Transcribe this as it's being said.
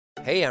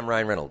Hey, I'm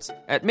Ryan Reynolds.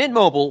 At Mint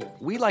Mobile,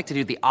 we like to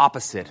do the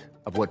opposite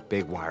of what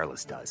Big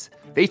Wireless does.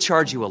 They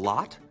charge you a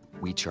lot,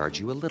 we charge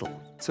you a little.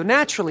 So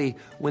naturally,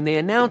 when they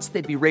announced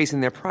they'd be raising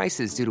their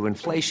prices due to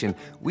inflation,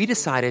 we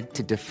decided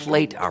to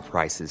deflate our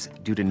prices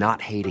due to not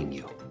hating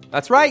you.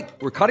 That's right.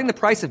 We're cutting the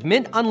price of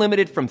Mint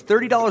Unlimited from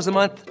 $30 a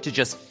month to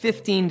just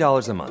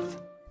 $15 a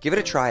month. Give it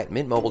a try at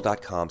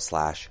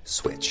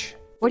mintmobile.com/switch.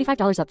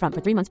 $45 up front for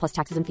 3 months plus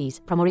taxes and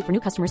fees. Promo rate for new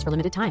customers for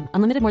limited time.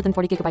 Unlimited more than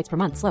 40 gigabytes per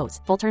month. Slows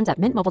full terms at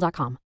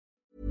mintmobile.com.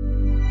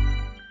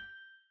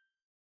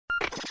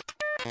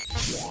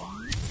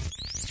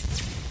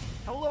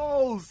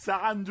 Hello,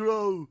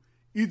 Sandro.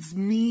 It's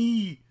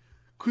me,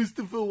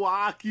 Christopher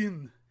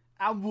Walken.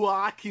 I'm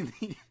walking.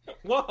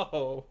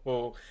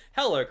 Whoa.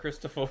 Hello,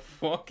 Christopher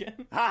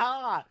Walken.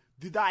 Haha,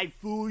 did I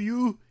fool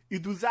you?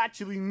 It was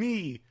actually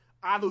me,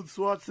 Arnold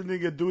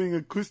Schwarzenegger, doing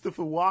a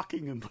Christopher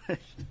Walken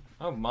impression.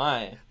 Oh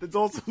my. That's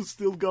also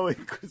still going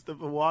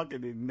Christopher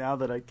Walken in now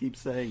that I keep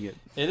saying it.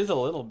 It is a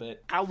little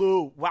bit.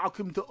 Hello,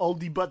 welcome to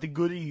Oldie But the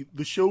Goodie,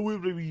 the show where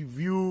we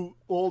review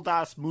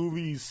old-ass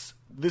movies.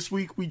 This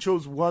week we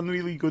chose one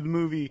really good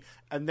movie,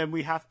 and then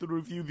we have to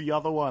review the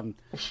other one.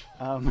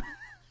 I'm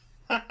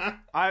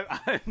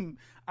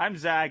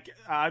Zach.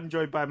 I'm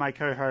joined by my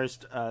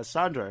co-host,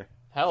 Sandro.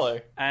 Hello.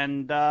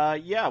 And,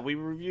 we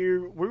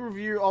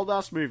review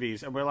old-ass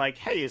movies, and we're like,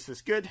 hey, is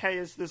this good? Hey,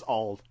 is this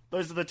old?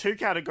 Those are the two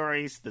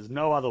categories. There's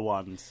no other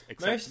ones,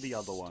 except for the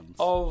other ones.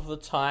 Of the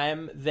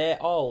time,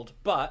 they're old,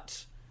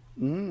 but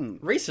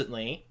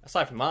recently,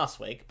 aside from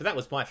last week, but that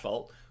was my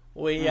fault,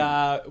 we've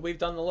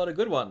done a lot of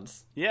good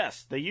ones.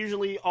 Yes, they're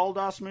usually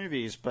old-ass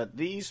movies, but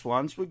these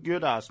ones were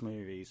good-ass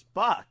movies.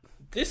 But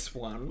This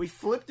one, we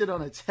flipped it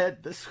on its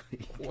head this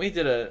week. we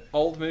did an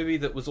old movie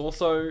that was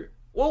also...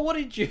 Well, what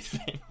did you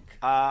think?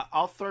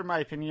 I'll throw my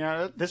opinion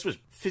at it. This was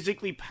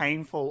physically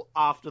painful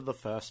after the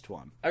first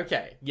one.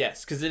 Okay,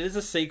 yes, because it is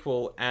a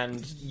sequel,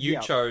 and you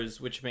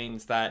chose, which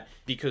means that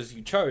because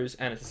you chose,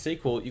 and it's a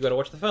sequel, you got to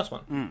watch the first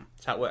one.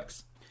 That's how it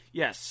works.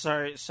 Yes,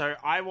 so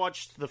I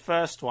watched the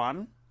first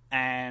one,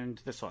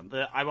 and this one.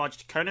 I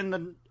watched Conan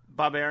the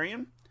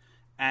Barbarian,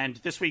 and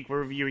this week we're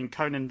reviewing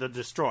Conan the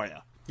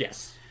Destroyer.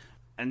 Yes.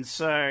 And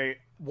so,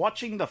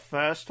 watching the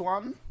first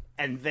one,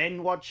 and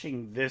then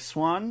watching this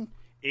one,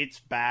 it's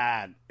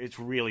bad. It's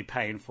really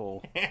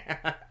painful.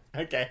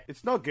 Okay.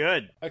 It's not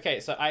good. Okay,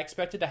 so I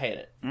expected to hate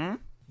it.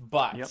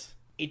 But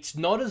it's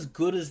not as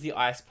good as The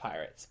Ice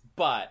Pirates,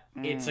 but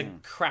it's a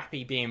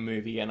crappy B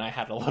movie, and I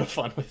had a lot of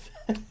fun with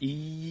it.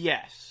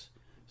 Yes.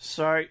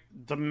 So,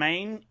 the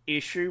main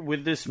issue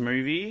with this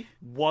movie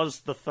was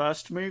the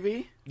first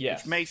movie,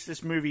 Yes. which makes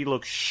this movie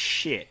look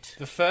shit.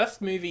 The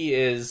first movie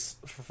is,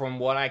 from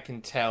what I can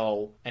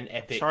tell, an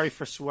epic... Sorry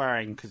for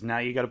swearing, because now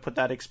you got to put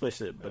that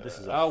explicit, but this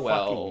is a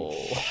well.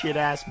 fucking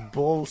shit-ass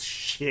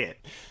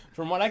bullshit.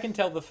 From what I can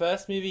tell, the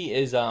first movie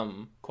is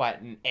quite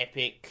an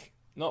epic,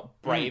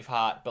 not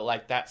Braveheart, but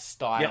like that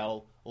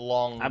style,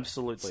 long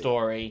Absolutely.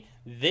 story.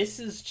 This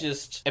is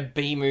just a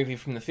B movie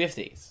from the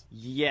 50s.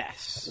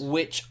 Yes.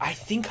 Which I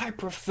think I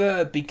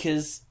prefer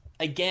because,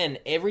 again,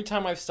 every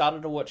time I've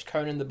started to watch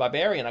Conan the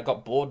Barbarian, I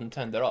got bored and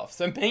turned it off.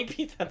 So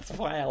maybe that's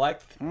why I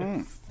liked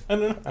this. I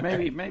don't know.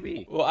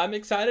 Maybe. Well, I'm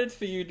excited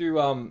for you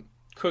to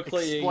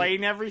quickly...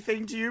 Explain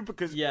everything to you,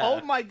 because, Yeah. oh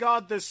my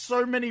god, there's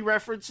so many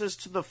references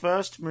to the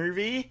first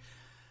movie,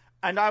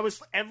 and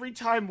every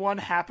time one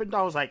happened,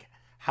 I was like,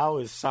 how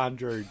is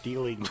Sandro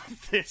dealing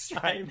with this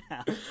right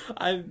now?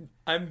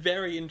 I'm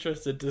very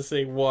interested to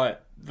see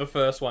what the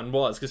first one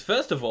was, because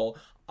first of all,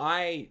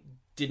 I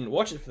didn't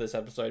watch it for this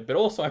episode, but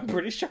also I'm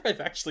pretty sure I've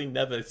actually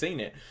never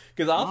seen it.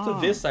 Because after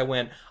this, I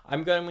went,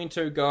 I'm going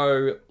to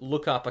go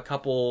look up a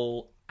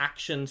couple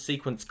action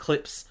sequence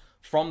clips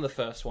from the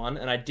first one,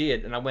 and I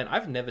did, and I went,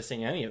 I've never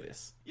seen any of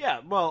this.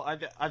 Yeah, well,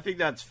 I think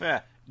that's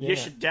fair. Yeah. You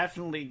should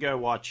definitely go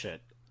watch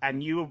it,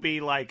 and you will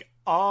be like,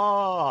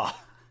 oh,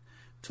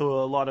 to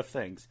a lot of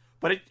things.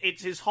 But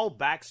it's his whole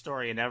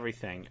backstory and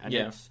everything. And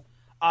it's,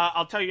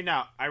 I'll tell you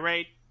now, I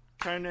rate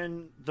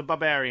Conan the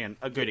Barbarian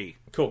a goodie.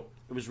 Cool.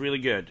 It was really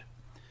good.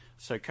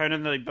 So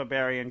Conan the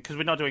Barbarian, because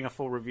we're not doing a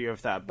full review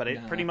of that, but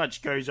it pretty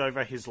much goes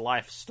over his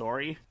life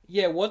story.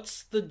 Yeah,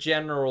 what's the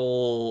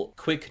general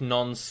quick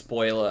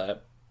non-spoiler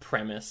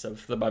premise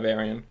of the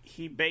Barbarian?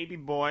 Baby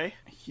boy,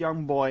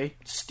 young boy,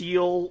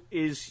 Steel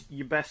is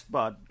your best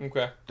bud.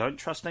 Okay. Don't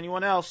trust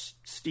anyone else.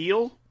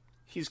 Steel,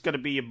 he's going to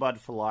be your bud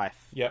for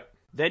life. Yep.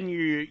 Then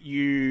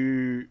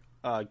you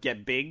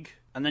get big,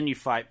 and then you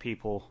fight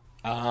people.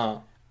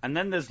 And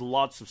then there's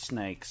lots of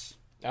snakes.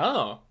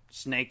 Oh.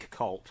 Snake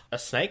cult. A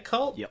snake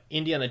cult? Yep.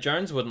 Indiana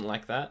Jones wouldn't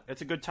like that.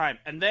 It's a good time.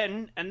 And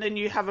then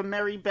you have a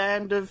merry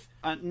band of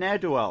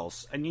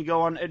ne'er-do-wells, and you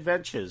go on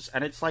adventures,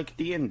 and it's like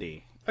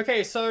D&D.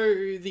 Okay,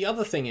 so the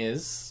other thing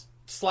is,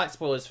 slight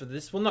spoilers for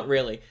this, well, not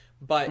really,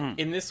 but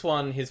in this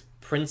one, his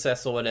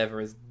princess or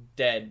whatever is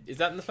dead. Is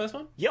that in the first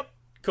one? Yep.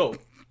 Cool.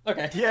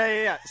 Okay.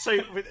 Yeah. So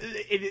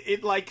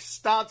it like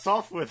starts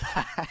off with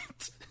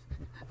that.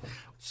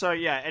 So,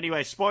 yeah,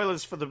 anyway,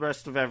 spoilers for the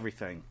rest of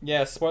everything.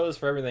 Yeah, spoilers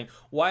for everything.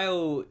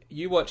 While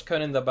you watch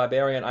Conan the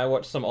Barbarian, I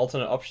watched some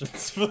alternate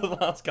options for the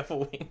last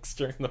couple of weeks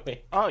during the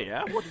week. Oh,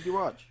 yeah? What did you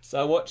watch?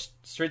 So I watched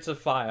Streets of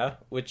Fire,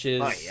 which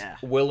is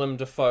Willem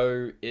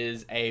Dafoe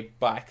is a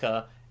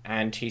biker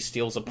and he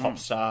steals a pop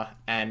star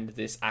and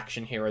this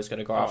action hero is going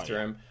to go after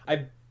him.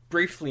 I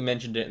briefly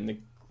mentioned it in the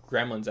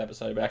Gremlins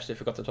episode, but actually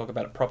forgot to talk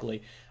about it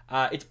properly.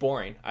 It's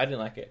boring. I didn't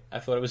like it. I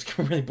thought it was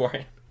really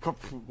boring.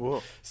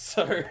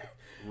 So...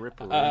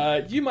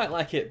 you might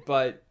like it,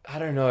 but I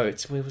don't know.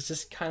 It was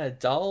just kind of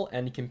dull,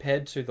 and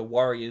compared to The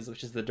Warriors,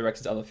 which is the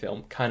director's other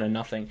film, kind of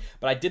nothing.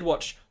 But I did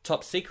watch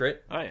Top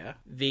Secret. Oh, yeah.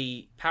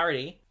 The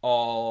parody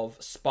of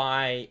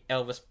spy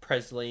Elvis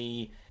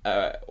Presley,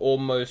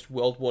 almost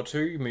World War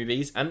II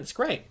movies, and it's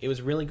great. It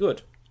was really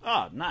good.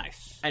 Oh,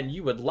 nice. And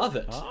you would love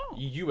it. Oh.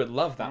 You would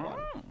love that one.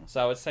 So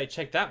I would say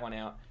check that one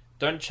out.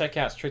 Don't check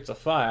out Streets of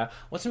Fire.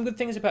 What's some good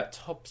things about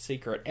Top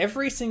Secret?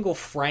 Every single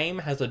frame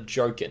has a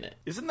joke in it.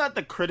 Isn't that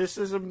the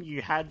criticism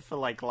you had for,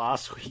 like,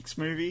 last week's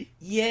movie?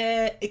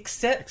 Yeah,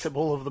 except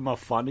all of them are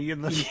funny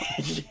in this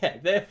one. Yeah,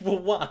 they're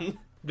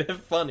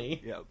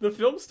funny. Yep. The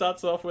film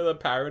starts off with a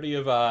parody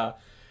of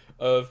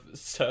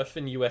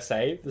Surfin'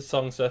 USA, the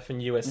song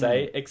Surfin'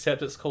 USA,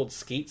 except it's called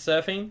Skeet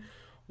Surfing,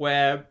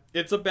 where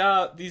it's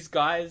about these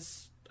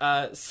guys...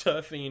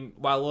 surfing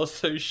while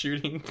also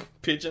shooting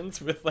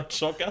pigeons with like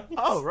shotguns.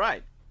 Oh,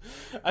 right.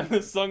 And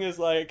the song is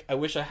like, I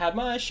wish I had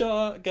my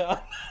shotgun.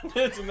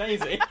 It's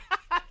amazing.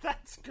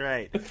 That's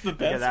great. It's the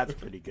best. Yeah, that's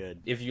pretty good.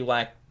 If you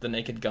like The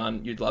Naked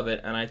Gun, you'd love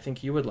it, and I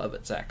think you would love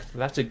it, Zach. So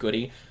that's a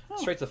goodie.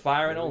 Streets of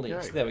Fire and all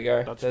these. There we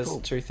go. That's There's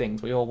cool. two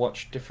things. We all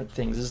watch different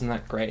things. Isn't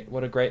that great?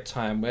 What a great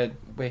time.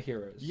 We're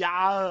heroes.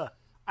 Yeah,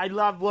 I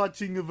love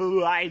watching a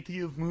variety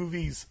of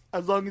movies,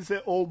 as long as they're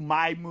all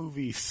my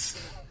movies.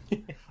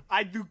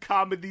 I do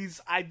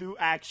comedies, I do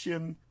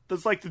action.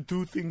 That's like the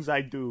two things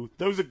I do.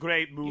 Those are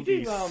great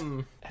movies.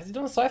 Has he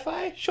done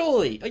sci-fi?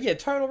 Surely. Oh yeah,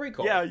 Total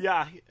Recall.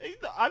 Yeah.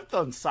 I've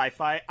done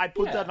sci-fi. I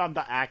put that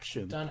under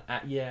action.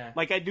 Yeah.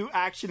 Like, I do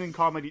action and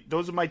comedy.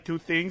 Those are my two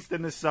things,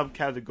 then there's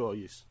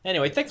subcategories.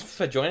 Anyway, thanks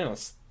for joining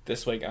us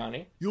this week,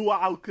 Arnie. You're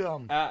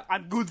welcome.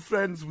 I'm good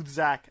friends with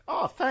Zach.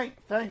 Oh,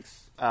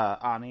 thanks,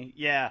 Arnie.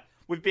 Yeah,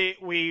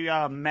 we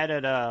met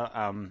at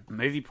a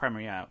movie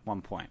premiere at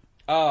one point.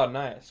 Oh,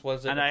 nice.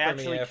 Was it? And a I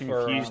actually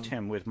premiere confused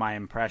him with my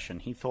impression.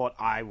 He thought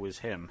I was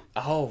him.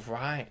 Oh,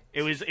 right.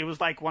 It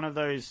was like one of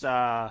those.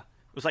 It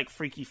was like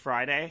Freaky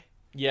Friday,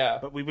 Yeah.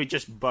 but we were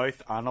just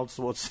both Arnold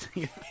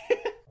Schwarzenegger.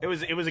 It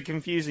was a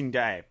confusing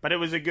day, but it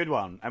was a good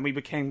one, and we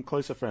became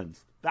closer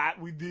friends. That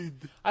we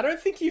did. I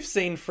don't think you've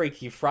seen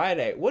Freaky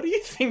Friday. What do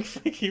you think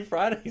Freaky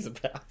Friday's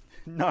about?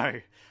 No,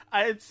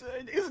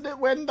 isn't it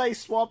when they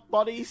swap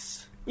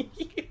bodies?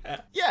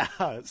 Yeah.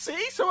 Yeah.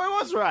 See, so I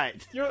was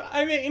right.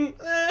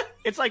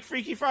 It's like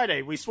Freaky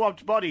Friday. We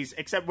swapped bodies,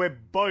 except we're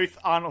both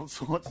Arnold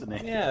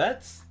Schwarzenegger. Yeah,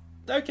 that's...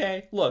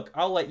 Okay, look,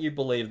 I'll let you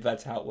believe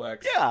that's how it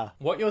works. Yeah.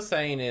 What you're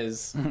saying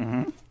is,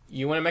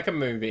 you want to make a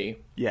movie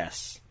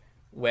Yes.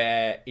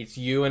 where it's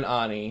you and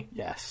Arnie,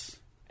 Yes.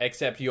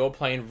 except you're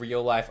playing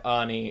real-life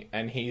Arnie,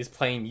 and he's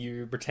playing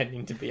you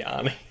pretending to be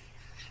Arnie.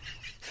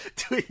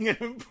 Doing an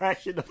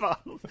impression of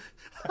Arnold.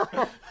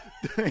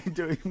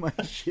 doing my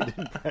shit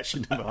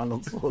impression of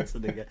Arnold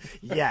Schwarzenegger.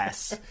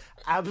 Yes,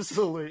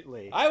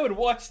 absolutely. I would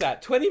watch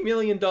that. $20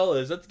 million.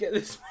 Let's get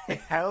this.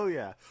 Hell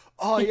yeah.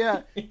 Oh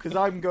yeah, because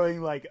I'm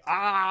going like,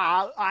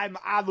 I'm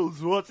Arnold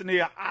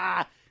Schwarzenegger,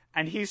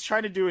 and he's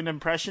trying to do an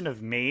impression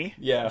of me.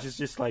 Yeah. Which is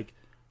just like,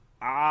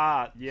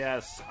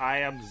 yes, I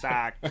am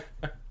Zach.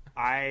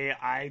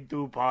 I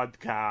do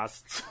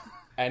podcasts.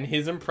 And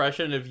his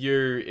impression of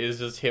you is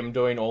just him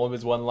doing all of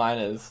his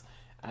one-liners.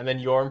 And then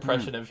your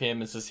impression of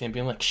him is just him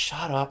being like,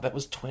 shut up, that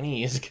was 20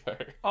 years ago.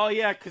 Oh,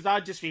 yeah, because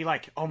I'd just be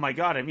like, oh my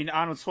god, I mean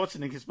Arnold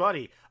Schwarzenegger's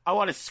body. I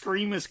want to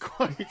scream his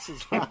quotes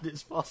as hard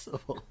as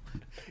possible.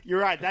 You're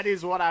right, that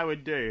is what I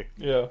would do.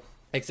 Yeah.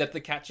 Except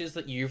the catch is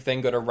that you've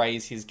then got to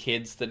raise his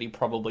kids that he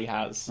probably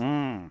has.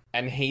 And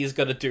he's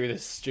got to do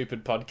this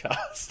stupid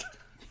podcast.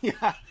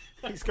 Yeah,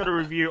 he's got to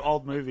review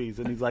old movies,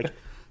 and he's like,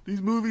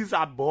 these movies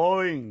are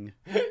boring.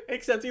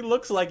 Except he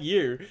looks like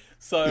you.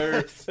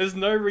 So there's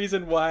no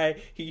reason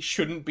why he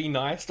shouldn't be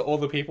nice to all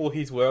the people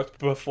he's worked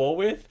before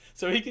with.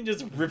 So he can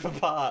just rip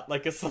apart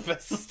like a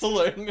Sylvester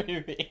Stallone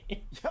movie.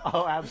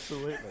 Oh,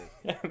 absolutely.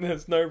 And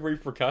there's no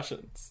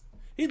repercussions.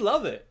 He'd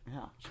love it.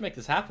 Yeah. Should make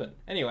this happen.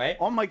 Anyway.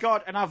 Oh my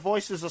god, and our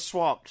voices are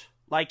swapped.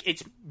 Like,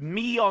 it's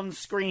me on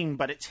screen,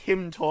 but it's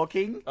him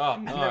talking. Oh,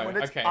 and no, then when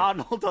it's okay.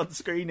 Arnold on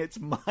screen, it's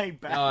my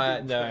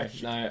bad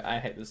impression. No, I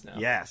hate this now.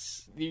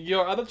 Yes.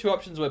 Your other two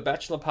options were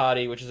Bachelor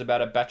Party, which is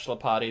about a bachelor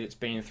party that's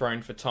being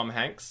thrown for Tom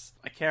Hanks.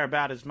 I care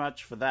about as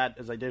much for that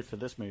as I did for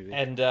this movie.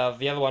 And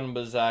the other one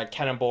was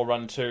Cannonball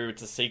Run 2.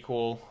 It's a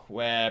sequel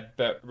where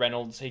Burt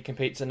Reynolds, he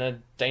competes in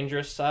a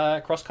dangerous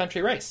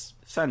cross-country race.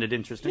 Sounded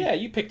interesting. Yeah,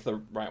 you picked the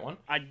right one.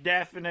 I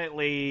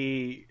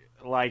definitely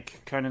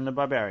like Conan the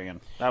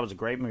Barbarian. That was a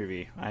great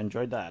movie. I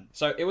enjoyed that.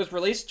 So it was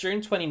released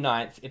June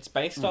 29th. It's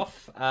based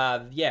off,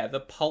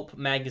 the pulp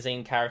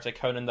magazine character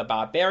Conan the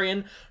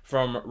Barbarian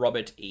from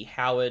Robert E.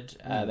 Howard.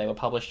 They were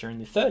published during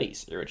the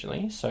 30s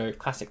originally, so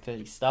classic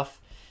 30s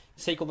stuff.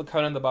 Sequel to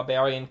Conan the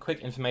Barbarian,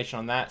 quick information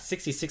on that.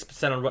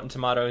 66% on Rotten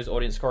Tomatoes,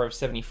 audience score of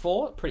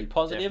 74. Pretty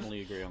positive.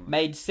 Definitely agree on that.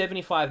 Made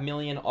 $75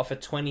 million off a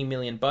 $20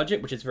 million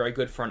budget, which is very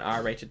good for an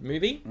R-rated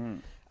movie.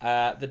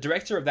 The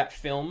director of that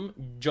film,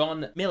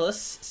 John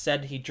Milius,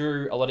 said he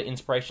drew a lot of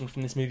inspiration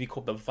from this movie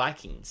called The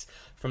Vikings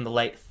from the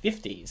late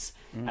 50s.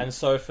 And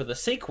so for the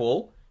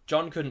sequel,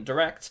 John couldn't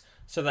direct,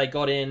 so they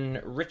got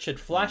in Richard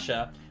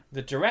Fleischer,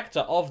 the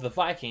director of The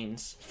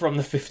Vikings from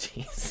the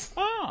 50s.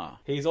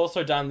 He's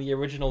also done the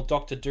original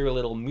Dr.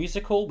 Dolittle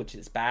musical, which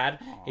is bad.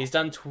 He's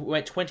done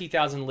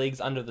 20,000 Leagues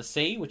Under the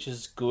Sea, which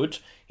is good.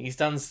 He's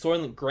done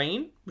Soylent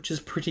Green, which is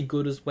pretty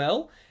good as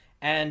well.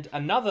 And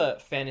another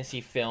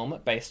fantasy film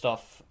based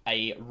off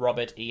a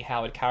Robert E.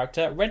 Howard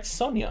character, Red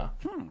Sonja.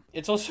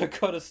 It's also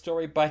got a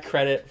story by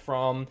credit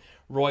from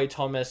Roy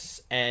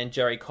Thomas and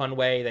Jerry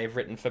Conway. They've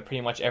written for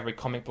pretty much every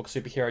comic book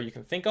superhero you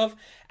can think of.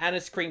 And a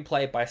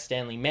screenplay by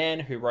Stanley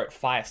Mann, who wrote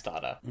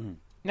Firestarter.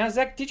 Now,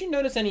 Zach, did you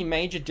notice any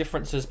major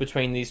differences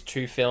between these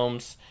two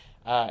films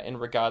in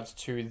regards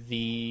to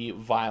the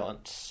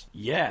violence?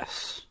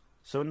 Yes.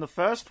 So in the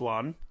first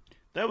one,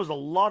 there was a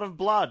lot of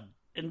blood.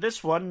 In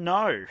this one,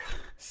 no.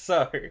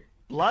 So,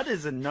 Blood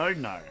is a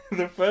no-no.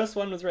 the first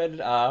one was rated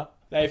R.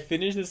 They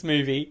finished this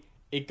movie,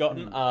 it got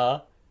an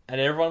R,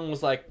 and everyone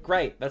was like,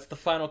 great, that's the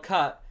final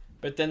cut.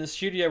 But then the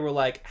studio were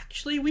like,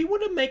 actually, we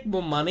want to make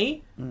more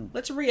money.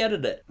 Let's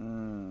re-edit it.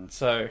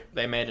 So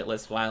they made it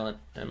less violent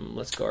and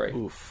less gory.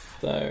 Oof.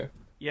 So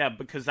Yeah,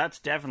 because that's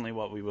definitely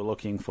what we were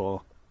looking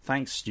for.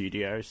 Thanks,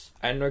 studios.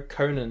 I know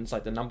Conan's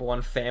like the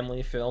 #1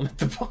 family film at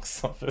the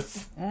box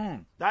office.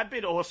 That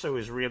bit also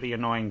is really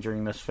annoying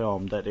during this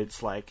film, that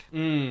it's like,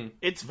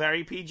 it's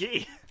very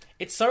PG.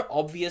 It's so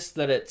obvious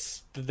that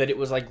it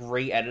was like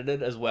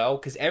re-edited as well,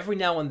 because every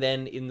now and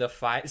then in the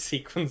fight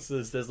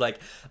sequences there's like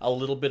a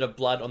little bit of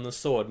blood on the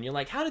sword and you're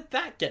like, how did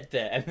that get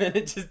there? And then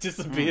it just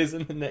disappears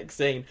in the next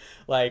scene.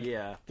 Like,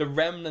 the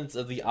remnants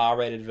of the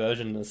R-rated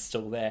version is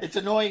still there. It's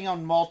annoying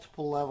on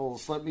multiple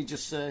levels, let me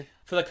just say.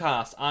 For the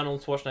cast,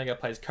 Arnold Schwarzenegger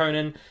plays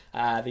Conan.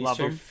 These Love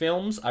two him.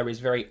 films are his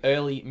very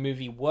early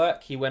movie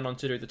work. He went on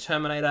to do The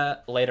Terminator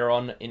later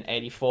on in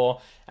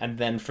 1984, and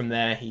then from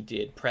there he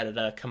did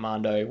Predator,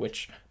 Commando,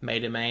 which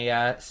made him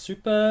a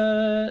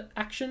super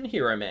action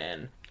hero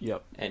man.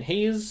 Yep. And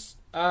he's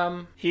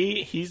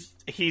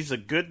He's a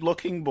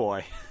good-looking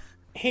boy.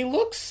 he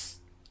looks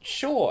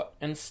short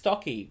and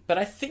stocky, but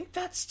I think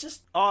that's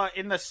just Oh,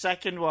 in the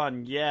second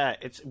one, yeah,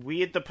 it's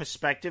weird the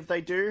perspective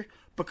they do,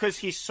 because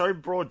he's so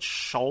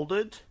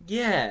broad-shouldered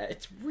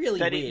it's really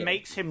that weird. it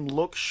makes him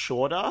look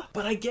shorter.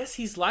 But I guess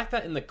he's like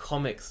that in the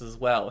comics as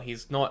well.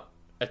 He's not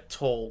a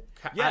tall.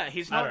 Yeah,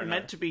 he's not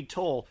meant to be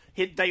tall.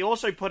 They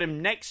also put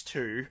him next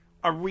to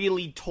a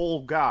really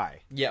tall guy.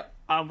 Yep.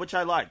 Which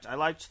I liked. I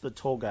liked the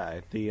tall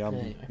guy, the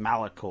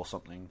Malik or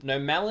something. No,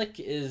 Malik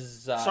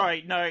is.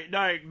 Sorry, no,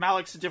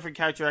 Malik's a different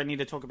character I need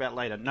to talk about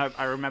later. No,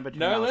 I remembered who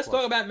No, Malik let's was.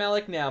 talk about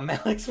Malik now.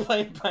 Malik's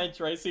played by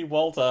Tracy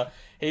Walter.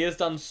 He has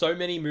done so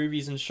many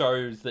movies and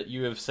shows that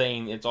you have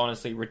seen. It's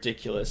honestly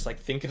ridiculous. Like,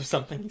 think of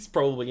something he's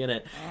probably in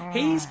it.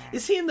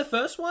 Is he in the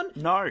first one?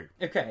 No.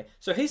 Okay,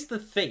 so he's the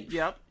thief.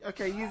 Yep.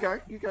 Okay, you go.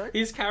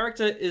 His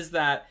character is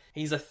that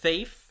he's a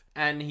thief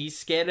and he's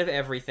scared of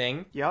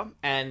everything. Yep.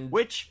 And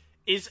Which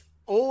is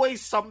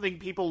always something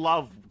people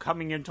love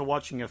coming into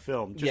watching a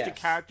film. Just a Yes.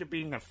 character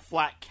being a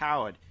flat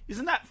coward.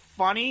 Isn't that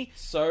funny?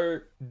 so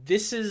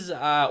this is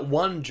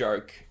one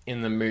joke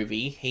in the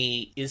movie.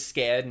 He is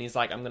scared and he's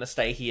like, I'm going to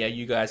stay here.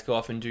 You guys go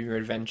off and do your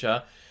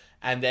adventure.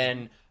 And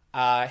then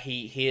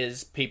he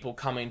hears people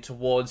coming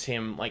towards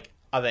him, like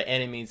other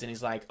enemies, and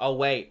he's like, oh,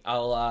 wait,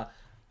 I'm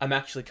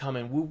actually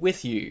coming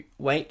with you.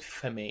 Wait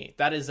for me.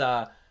 That is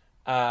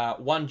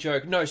one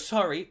joke. No,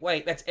 sorry.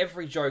 Wait, that's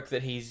every joke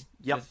that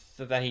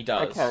that he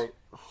does. Okay,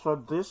 so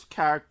this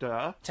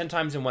character 10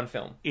 times in one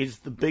film. is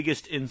the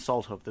biggest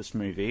insult of this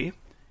movie.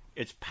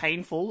 It's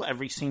painful,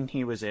 every scene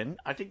he was in.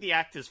 I think the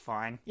actor's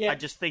fine. Yeah. I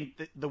just think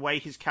that the way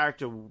his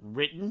character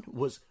written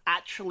was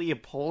actually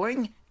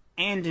appalling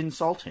and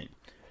insulting.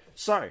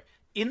 So,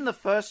 in the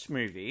first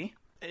movie,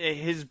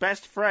 his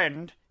best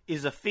friend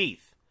is a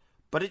thief.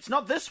 But it's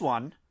not this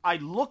one. I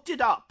looked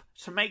it up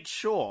to make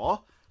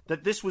sure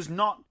that this was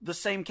not the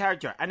same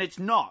character, and it's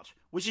not,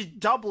 which is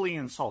doubly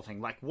insulting.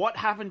 Like, what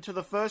happened to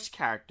the first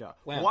character?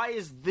 Wow. Why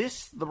is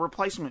this the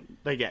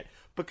replacement they get?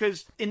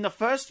 Because in the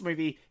first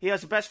movie, he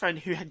has a best friend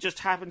who just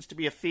happens to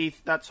be a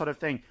thief, that sort of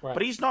thing. Right.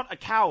 But he's not a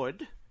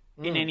coward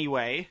in any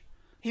way.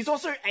 He's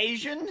also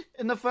Asian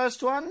in the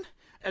first one.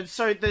 And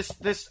so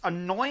this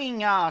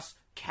annoying-ass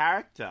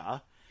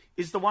character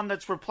is the one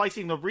that's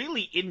replacing the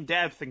really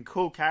in-depth and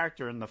cool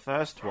character in the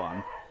first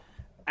one.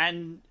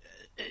 And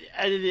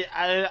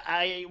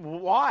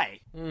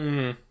why?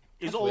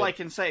 Is all I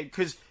can say.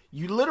 Because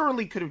you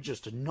literally could have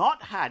just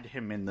not had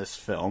him in this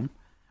film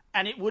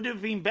and it would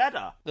have been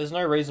better. There's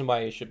no reason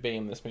why he should be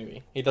in this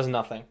movie. He does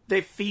nothing.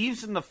 They're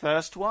thieves in the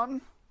first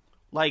one.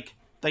 Like,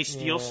 they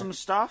steal some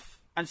stuff.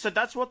 And so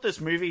that's what this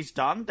movie's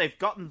done. They've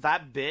gotten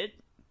that bit,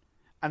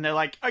 and they're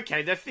like,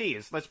 okay, they're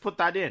thieves. Let's put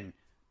that in.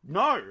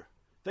 No.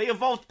 They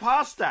evolved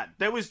past that.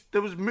 There was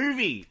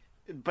movie.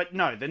 But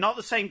no, they're not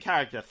the same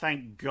character,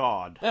 thank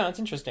God. Yeah, that's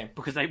interesting.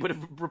 Because they would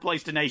have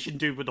replaced an Asian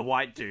dude with a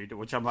white dude,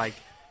 which I'm like,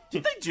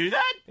 did they do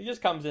that? He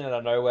just comes in out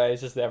of nowhere. He's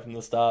just there from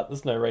the start.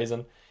 There's no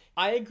reason.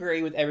 I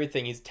agree with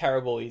everything. He's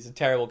terrible. He's a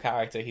terrible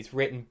character. He's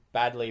written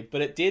badly. But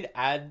it did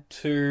add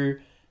to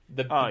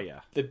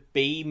the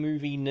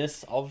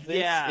B-movie-ness of this.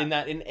 Yeah. In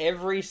that in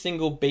every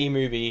single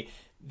B-movie,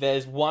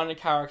 there's one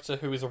character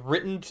who is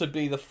written to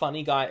be the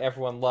funny guy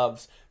everyone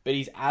loves, but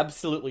he's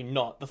absolutely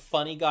not. The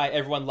funny guy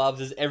everyone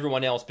loves is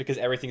everyone else because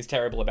everything's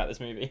terrible about this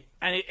movie.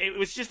 And it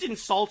was just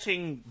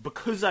insulting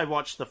because I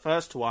watched the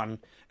first one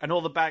and all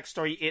the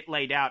backstory it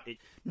laid out.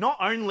 Not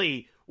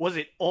only was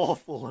it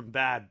awful and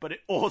bad, but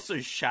it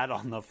also shat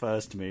on the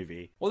first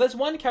movie. Well, there's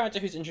one character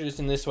who's introduced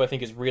in this who I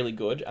think is really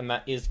good, and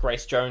that is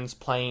Grace Jones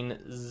playing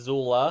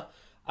Zula.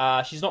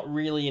 She's not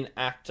really an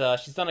actor.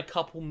 She's done a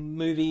couple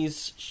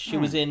movies. She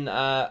was in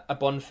a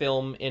Bond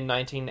film in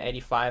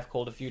 1985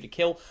 called A View to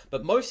Kill,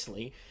 but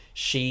mostly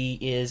she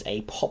is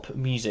a pop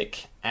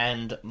music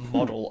and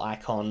model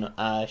icon.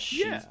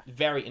 She's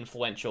very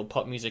influential.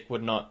 Pop music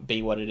would not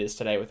be what it is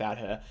today without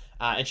her.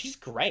 And she's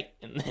great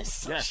in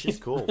this. Yeah, she's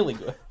cool. Really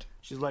good.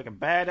 She's like a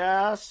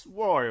badass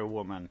warrior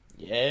woman.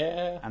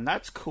 Yeah. And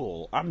that's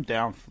cool. I'm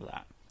down for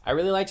that. I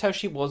really liked how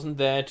she wasn't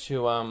there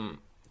to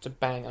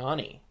bang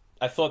Arnie.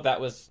 I thought that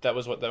was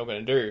what they were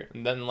going to do,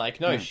 and then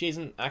no, she's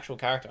an actual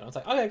character. And I was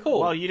like, okay, cool.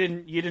 Well, you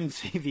didn't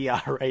see the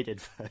R-rated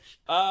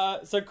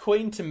version. So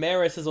Queen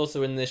Tamaris is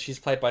also in this. She's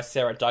played by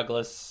Sarah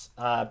Douglas,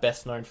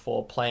 best known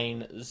for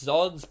playing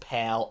Zod's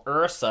pal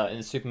Ursa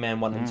in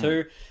Superman 1 and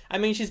 2. I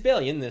mean, she's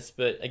barely in this,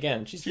 but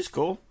again, she's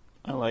cool.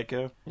 I like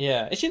her.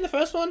 Yeah. Is she in the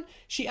first one?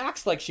 She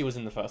acts like she was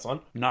in the first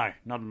one. No,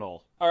 not at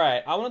all.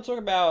 Alright, I want to talk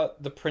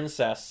about the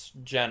princess,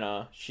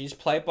 Jenna. She's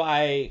played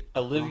by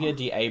Olivia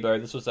D'Abo.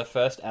 This was her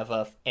first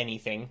ever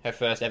anything. Her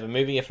first ever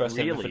movie, her first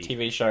ever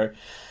TV show.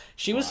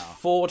 She was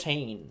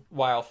 14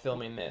 while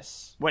filming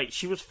this. Wait,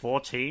 she was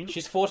 14?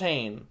 She's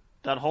 14.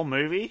 That whole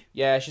movie?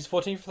 Yeah, she's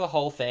 14 for the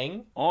whole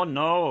thing. Oh,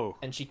 no.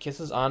 And she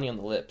kisses Arnie on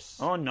the lips.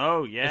 Oh,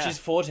 no, yeah. And she's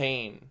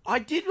 14. I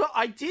did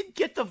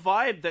get the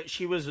vibe that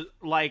she was,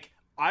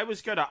 I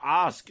was going to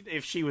ask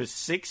if she was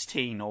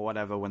 16 or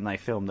whatever when they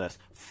filmed this.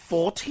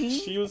 14?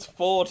 She was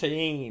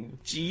 14.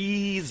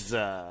 Jesus.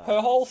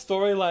 Her whole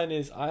storyline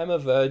is, I'm a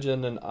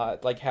virgin and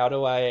how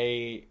do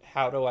I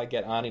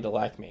get Arnie to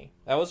like me?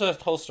 That was her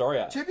whole story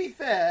arc. To be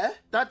fair,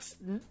 That's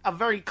a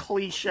very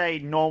cliche,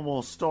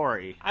 normal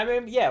story. I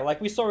mean, yeah,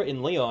 we saw it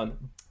in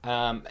Leon.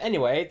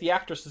 Anyway, the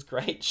actress is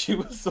great. She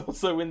was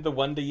also in The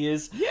Wonder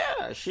Years.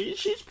 Yeah,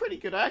 she's pretty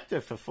good actor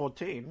for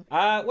 14.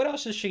 What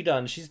else has she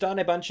done? She's done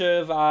a bunch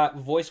of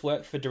voice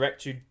work for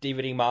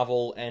direct-to-DVD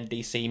Marvel and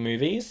DC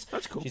movies.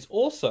 That's cool. She's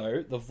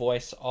also the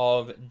voice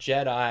of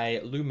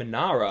Jedi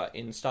Luminara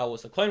in Star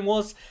Wars The Clone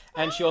Wars,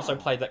 and she also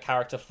played that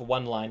character for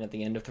one line at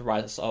the end of The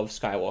Rise of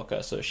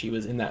Skywalker, so she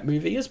was in that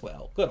movie as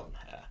well. Good on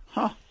her.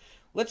 Huh.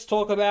 Let's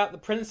talk about the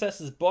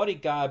princess's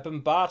bodyguard,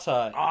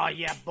 Bombarda. Oh,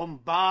 yeah,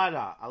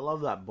 Bombarda. I love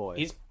that boy.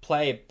 He's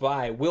played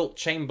by Wilt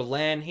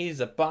Chamberlain.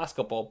 He's a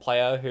basketball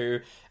player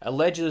who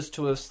alleges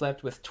to have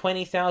slept with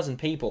 20,000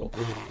 people.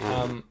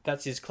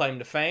 That's his claim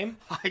to fame.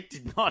 I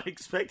did not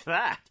expect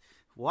that.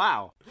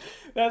 Wow.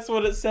 That's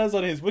what it says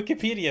on his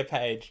Wikipedia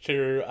page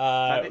to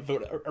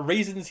the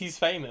reasons he's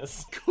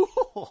famous.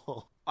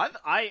 Cool.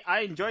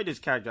 I enjoyed his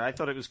character. I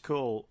thought it was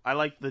cool. I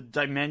like the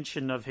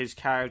dimension of his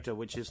character,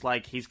 which is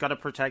he's got to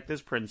protect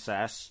this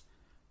princess,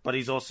 but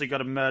he's also got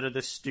to murder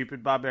this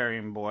stupid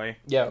barbarian boy.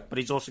 Yeah. But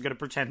he's also got to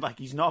pretend like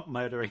he's not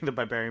murdering the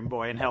barbarian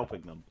boy and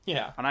helping them.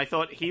 Yeah. And I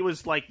thought he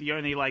was the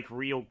only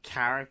real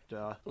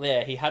character.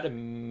 Yeah, he had a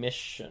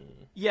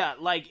mission. Yeah,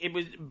 it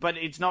was, but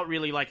it's not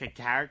really a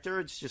character.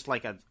 It's just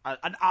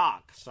an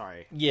arc.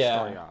 Sorry. Yeah.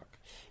 Story arc.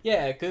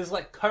 Yeah, because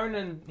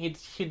Conan,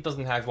 he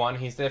doesn't have one.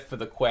 He's there for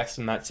the quest,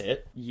 and that's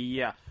it.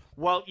 Yeah.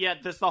 Well, yeah.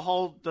 There's the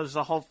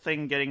whole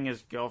thing getting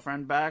his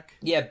girlfriend back.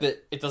 Yeah,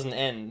 but it doesn't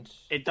end.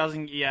 It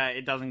doesn't. Yeah,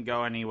 it doesn't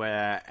go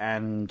anywhere,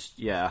 and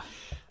yeah.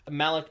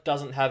 Malik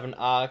doesn't have an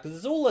arc.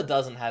 Zula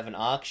doesn't have an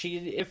arc.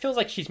 It feels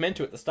like she's meant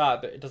to at the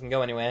start, but it doesn't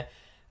go anywhere.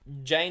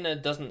 Jaina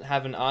doesn't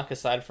have an arc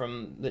aside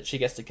from that she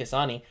gets to kiss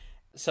Arnie.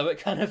 So it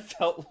kind of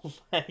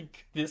felt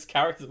like this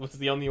character was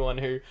the only one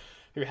who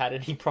had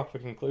any proper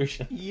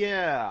conclusion.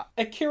 Yeah.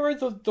 Akira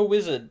the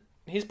Wizard.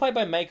 He's played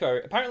by Mako.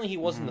 Apparently he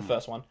was in the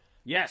first one.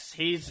 Yes,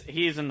 he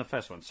is in the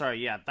first one.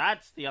 Sorry, yeah,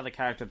 that's the other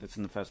character that's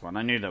in the first one.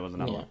 I knew there was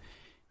another one.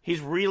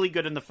 He's really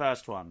good in the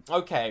first one.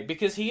 Okay,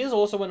 because he is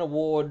also an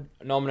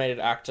award-nominated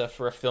actor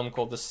for a film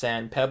called The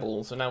Sand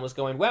Pebbles, and I was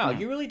going, wow,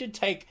 you really did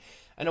take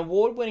an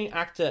award-winning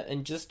actor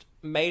and just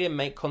made him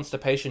make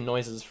constipation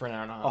noises for an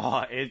hour and a half.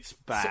 Oh, it's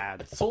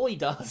bad. That's all he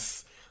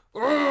does.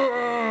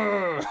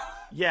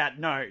 Yeah,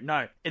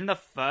 no. In the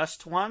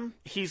first one,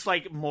 he's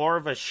more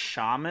of a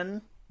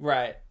shaman.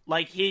 Right.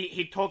 Like,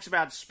 he talks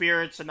about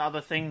spirits and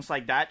other things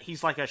like that.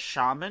 He's like a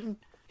shaman.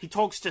 He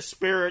talks to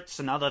spirits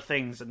and other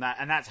things, and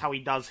that's how he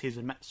does his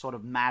sort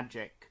of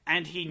magic.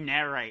 And he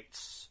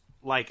narrates,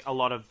 like, a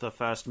lot of the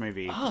first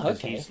movie. Oh, because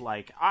okay. he's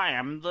like,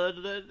 I'm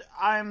the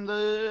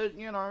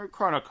you know,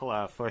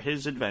 chronicler for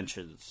his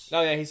adventures.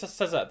 Oh yeah, he just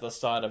says that at the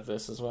start of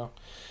this as well.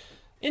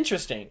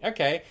 Interesting.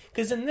 Okay,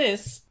 because in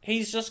this,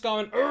 he's just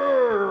going.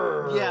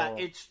 "Urgh." Yeah,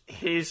 it's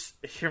his.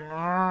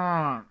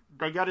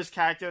 They got his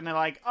character, and they're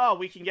like, "Oh,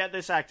 we can get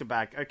this actor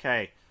back.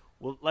 Okay,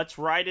 well, let's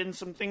write in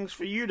some things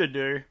for you to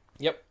do."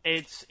 Yep.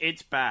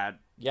 It's bad.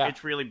 Yeah.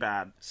 It's really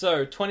bad.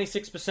 So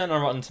 26%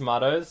 on Rotten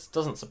Tomatoes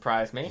doesn't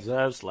surprise me.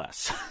 Deserves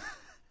less.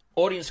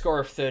 Audience score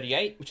of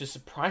 38, which is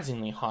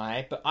surprisingly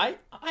high, but I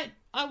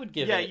would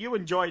give Yeah, it. you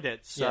enjoyed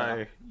it, so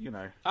Yeah. you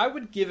know. I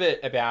would give it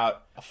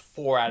about a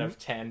 4 out of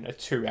 10, a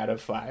 2 out of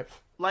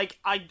 5. Like,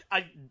 I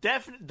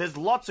definitely. There's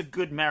lots of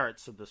good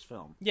merits of this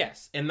film.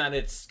 Yes, in that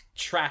it's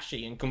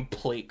trashy and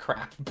complete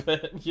crap,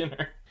 but you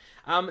know.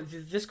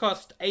 This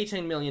cost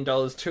 $18 million,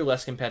 2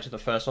 less compared to the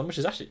first one, which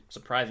is actually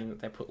surprising that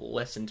they put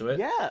less into it.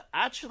 Yeah,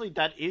 actually,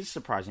 that is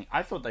surprising.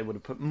 I thought they would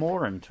have put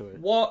more into it.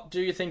 What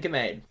do you think it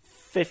made?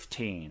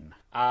 15.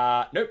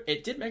 Nope,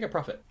 it did make a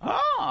profit.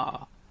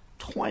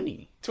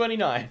 20.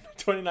 29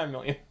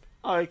 million.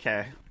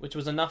 Okay. Which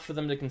was enough for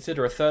them to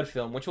consider a third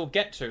film, which we'll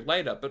get to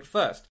later. But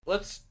first,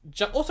 let's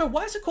also,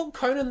 why is it called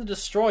Conan the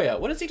Destroyer?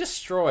 What does he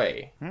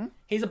destroy?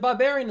 He's a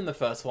barbarian in the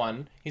first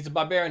one. He's a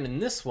barbarian in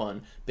this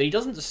one, but he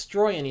doesn't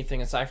destroy anything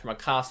aside from a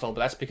castle. But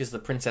that's because the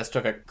princess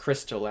took a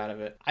crystal out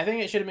of it. I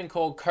think it should have been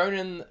called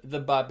Conan the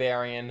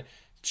Barbarian,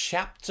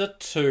 Chapter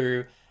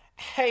 2.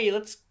 Hey,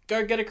 let's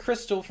go get a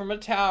crystal from a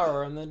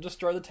tower and then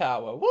destroy the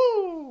tower.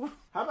 Woo!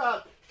 How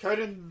about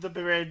Conan the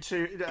Barbarian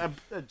 2,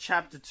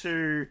 Chapter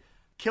 2,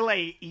 Kill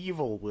a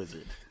Evil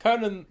Wizard?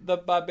 Conan the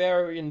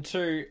Barbarian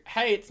 2.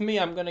 Hey, it's me.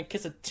 I'm gonna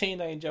kiss a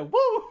teenager.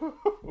 Woo!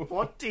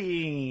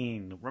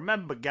 14.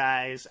 Remember,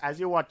 guys, as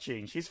you're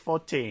watching, she's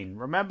 14.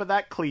 Remember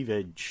that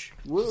cleavage.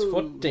 It's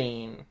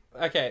 14.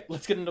 Okay,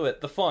 let's get into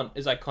it. The font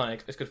is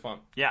iconic. It's good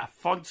font. Yeah,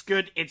 font's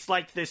good. It's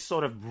like this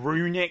sort of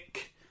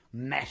runic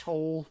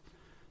metal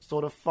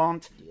sort of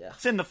font. Yeah.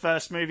 It's in the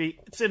first movie.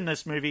 It's in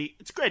this movie.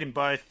 It's great in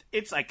both.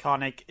 It's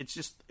iconic.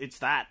 It's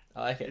that.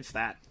 I like it. It's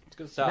that. It's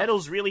good stuff.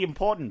 Metal's really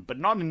important, but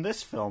not in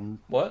this film.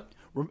 What?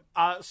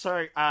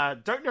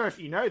 Don't know if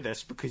you know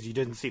this because you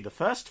didn't see the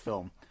first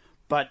film,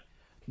 but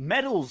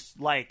metal's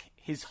like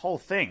his whole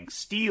thing.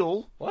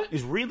 Steel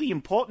is really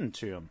important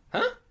to him.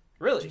 Huh?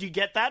 Really? Did you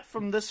get that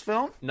from this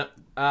film? No.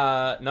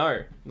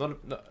 No.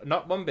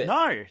 Not one bit.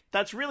 No,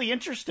 that's really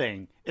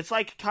interesting. It's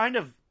like kind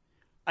of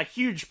a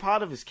huge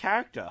part of his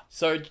character.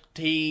 So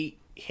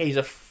he's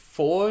a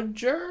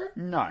forger?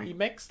 No. He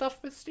makes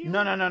stuff with steel?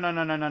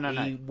 No.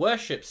 He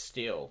worships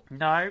steel.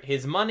 No.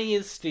 His money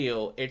is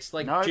steel. It's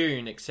like No.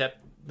 Dune, except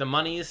the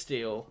money is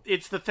steel.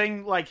 It's the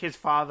thing like his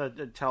father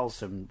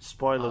tells him.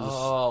 Spoilers.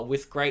 Oh,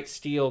 with great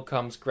steel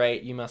comes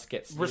great, you must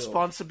get steel.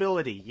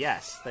 Responsibility.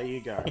 Yes, there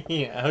you go.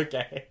 Yeah,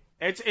 okay.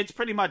 It's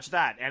pretty much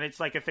that, and it's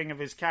like a thing of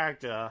his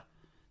character.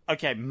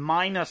 Okay,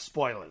 minor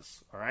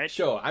spoilers, alright?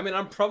 Sure. I mean,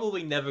 I'm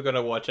probably never going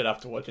to watch it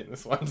after watching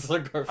this one, so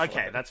go for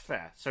Okay, it. that's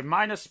fair. So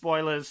minor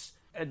spoilers.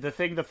 The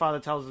thing the father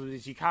tells us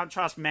is you can't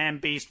trust man,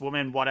 beast,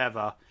 woman,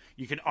 whatever.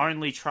 You can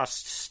only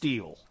trust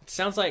steel. It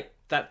sounds like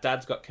that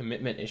dad's got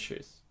commitment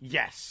issues.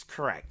 Yes,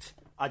 correct.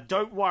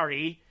 Don't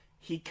worry,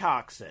 he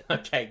carks it.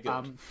 Okay,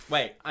 good.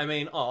 Wait, I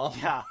mean,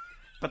 Yeah.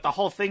 But the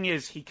whole thing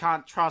is he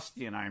can't trust,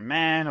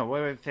 man or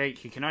whatever they think.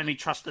 He can only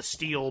trust the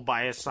steel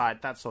by his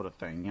side, that sort of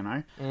thing,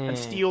 And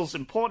steel's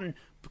important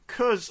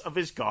because of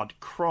his god,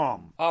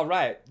 Crom. Oh,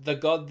 right. The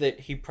god that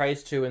he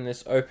prays to in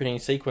this opening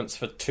sequence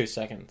for 2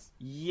 seconds.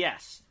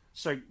 Yes.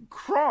 So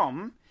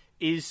Crom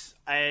is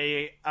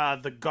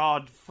the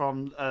god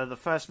from the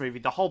first movie.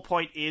 The whole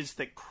point is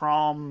that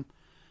Crom...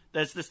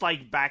 There's this,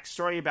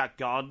 backstory about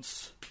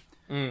gods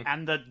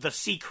and the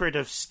secret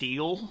of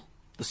steel,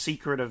 the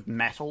secret of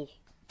metal.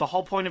 The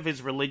whole point of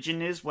his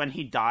religion is when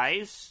he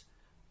dies,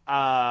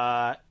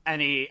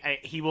 and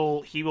he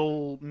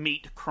will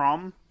meet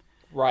Crom,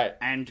 Right.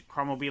 and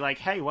Crom will be like,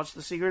 "Hey, what's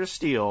the secret of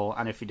steel?"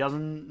 And if he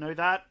doesn't know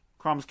that,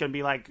 Crom's gonna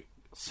be like,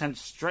 "Sent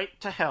straight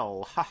to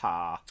hell,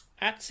 haha."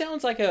 That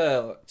sounds like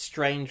a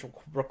strange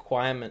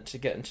requirement to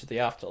get into the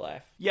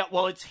afterlife. Yeah,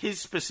 well, it's his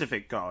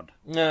specific god.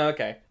 No,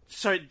 okay.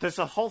 So there's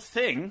a whole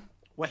thing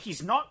where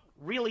he's not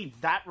really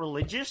that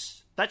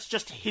religious. That's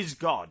just his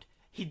god.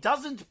 He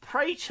doesn't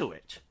pray to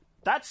it.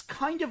 That's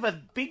kind of a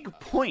big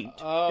point,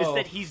 is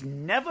that he's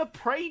never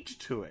prayed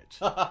to it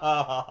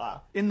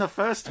in the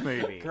first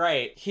movie.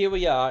 Great. Here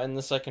we are in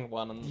the second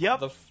one, and Yep.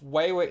 the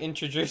way we're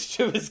introduced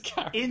to his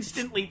character.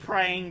 Instantly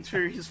praying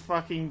to his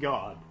fucking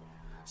god.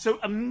 So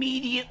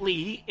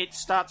immediately it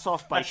starts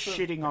off by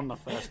shitting on the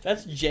first.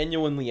 That's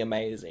genuinely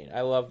amazing.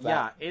 I love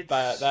that. Yeah,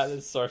 it's- that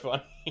is so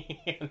funny.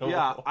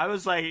 Yeah, I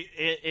was like,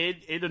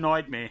 it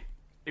annoyed me.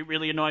 It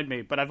really annoyed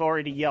me, but I've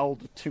already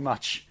yelled too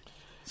much.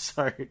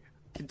 So,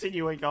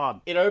 continuing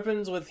on. It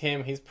opens with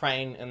him, he's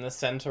praying in the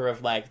center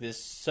of,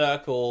 this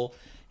circle.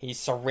 He's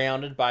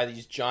surrounded by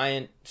these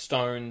giant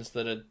stones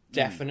that are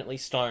definitely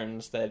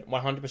stones. They're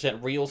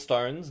 100% real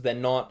stones. They're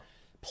not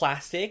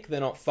plastic. They're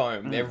not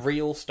foam. They're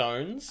real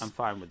stones. I'm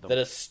fine with them. That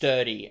are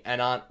sturdy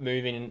and aren't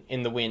moving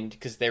in the wind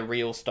because they're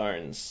real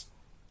stones.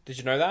 Did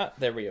you know that?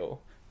 They're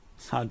real.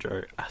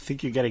 Sandro, I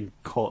think you're getting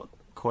caught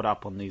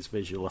up on these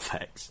visual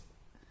effects.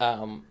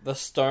 The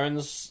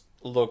stones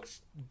looked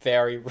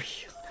very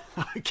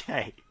real.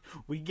 Okay,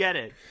 we get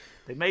it.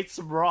 They made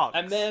some rocks.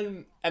 And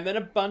then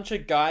a bunch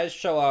of guys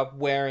show up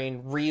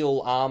wearing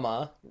real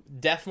armor.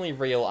 Definitely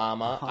real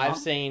armor. I've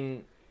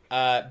seen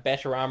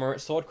better armor at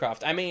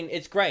Swordcraft. I mean,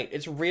 it's great.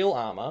 It's real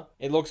armor.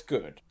 It looks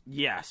good.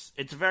 Yes,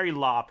 it's very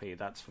LARPy,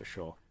 that's for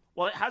sure.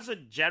 Well, it has a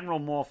general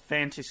more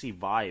fantasy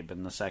vibe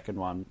in the second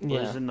one,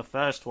 whereas in the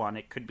first one,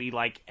 it could be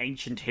like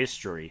ancient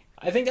history.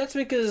 I think that's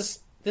because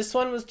this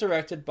one was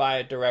directed by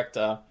a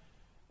director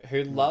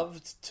who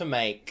loved to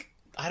make...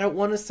 I don't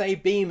want to say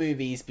B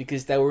movies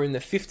because they were in the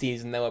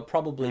 50s and they were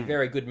probably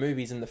very good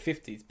movies in the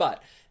 50s,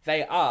 but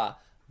they are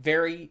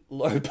very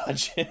low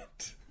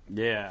budget.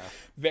 Yeah.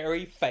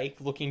 Very fake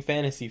looking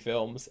fantasy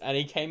films. And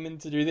he came in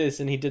to do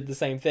this and he did the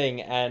same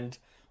thing. And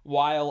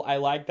while I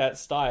like that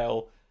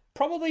style,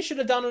 probably should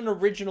have done an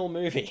original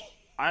movie.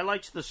 I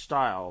liked the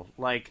style.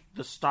 Like,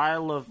 the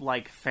style of,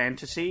 like,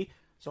 fantasy.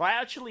 So I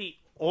actually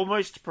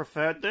almost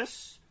preferred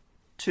this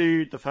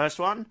to the first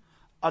one.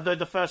 Although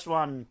the first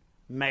one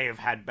may have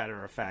had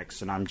better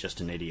effects, and I'm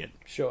just an idiot.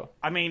 Sure.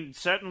 I mean,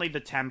 certainly the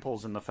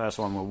temples in the first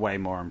one were way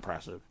more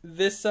impressive.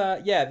 This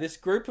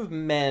group of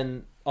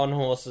men on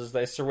horses,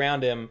 they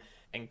surround him,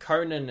 and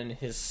Conan and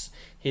his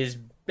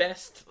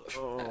best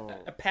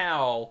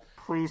pal...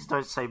 Please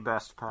don't say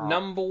best pal.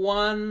 Number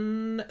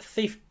one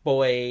thief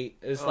boy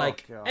is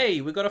God. Hey,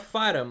 we gotta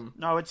fight him.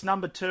 No, it's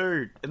number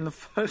two. In the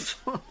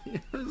first one, he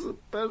was a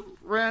best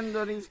friend,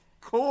 and he's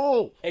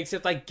cool.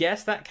 Except I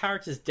guess that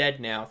character's dead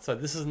now, so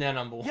this is now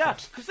number one. Yeah,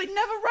 because they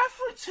never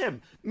reference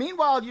him.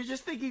 Meanwhile, you're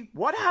just thinking,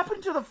 what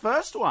happened to the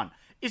first one?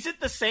 Is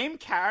it the same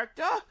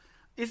character?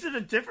 Is it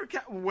a different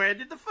character? Where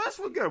did the first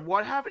one go?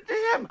 What happened to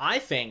him? I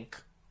think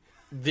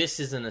this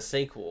isn't a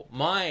sequel.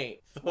 My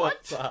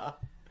thoughts are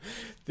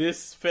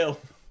this film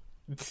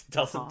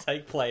doesn't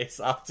take place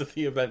after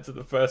the events of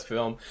the first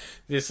film.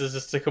 This is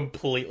just a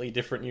completely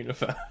different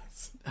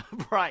universe.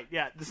 Right,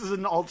 yeah. This is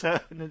an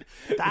alternate...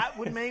 That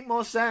would make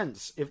more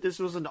sense if this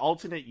was an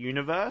alternate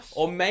universe.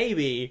 Or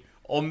maybe,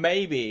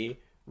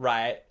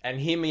 right, and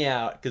hear me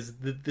out, because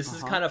this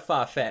is kind of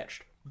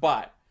far-fetched,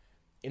 but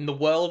in the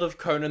world of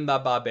Conan the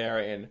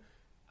Barbarian,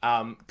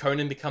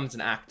 Conan becomes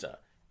an actor,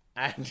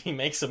 and he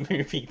makes a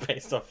movie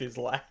based off his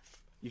life.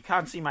 You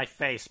can't see my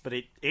face, but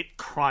it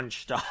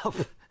crunched up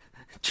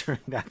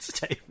during that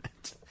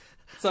statement.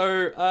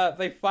 So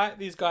they fight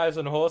these guys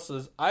on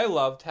horses. I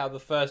loved how the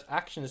first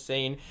action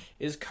scene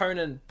is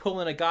Conan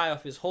pulling a guy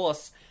off his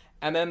horse,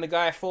 and then the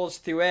guy falls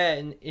through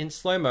air in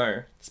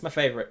slow-mo. It's my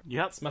favourite.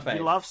 Yep, it's my favourite.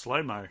 You love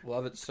slow-mo.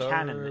 Love it so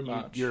Canon.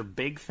 much. You're a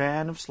big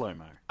fan of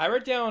slow-mo. I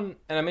wrote down,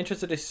 and I'm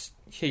interested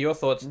to hear your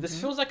thoughts. This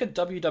feels like a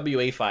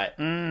WWE fight.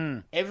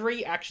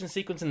 Every action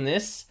sequence in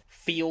this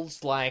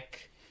feels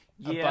like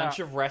a bunch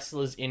of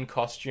wrestlers in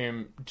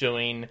costume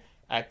doing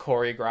a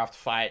choreographed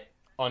fight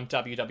on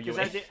WWE. Because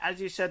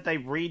as you said, they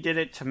redid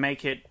it to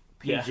make it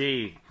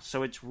PG,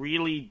 so it's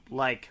really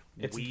like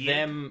it's weird.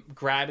 Them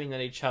grabbing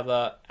at each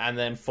other and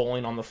then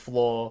falling on the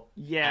floor,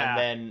 and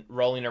then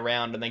rolling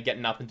around and then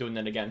getting up and doing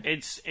that again.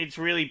 It's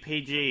really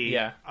PG.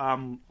 Yeah.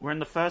 Where in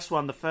the first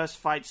one, the first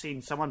fight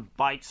scene, someone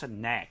bites a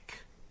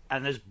neck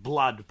and there's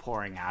blood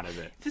pouring out of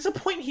it. There's a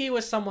point here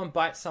where someone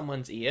bites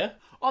someone's ear.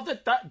 Oh,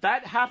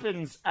 that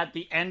happens at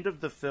the end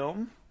of the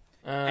film,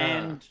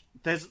 and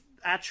there's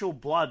actual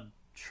blood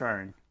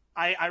shown.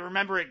 I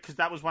remember it because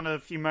that was one of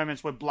the few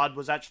moments where blood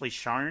was actually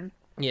shown.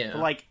 Yeah. For,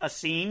 like, a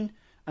scene.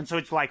 And so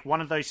it's like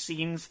one of those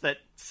scenes that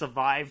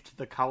survived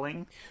the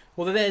culling.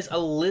 Well, there's a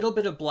little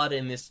bit of blood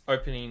in this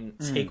opening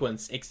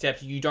sequence,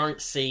 except you don't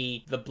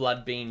see the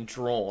blood being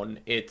drawn.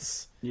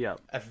 It's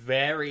a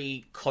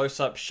very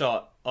close-up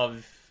shot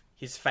of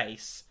his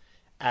face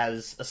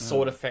as a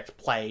sword effect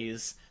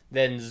plays.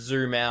 Then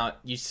zoom out,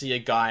 you see a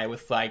guy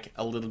with, like,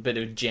 a little bit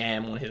of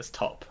jam on his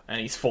top, and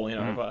he's falling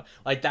over.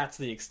 Like, that's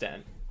the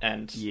extent.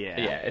 And, yeah,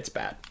 it's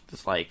bad.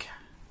 There's, like,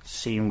 a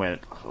scene where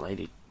a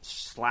lady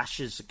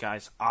slashes a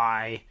guy's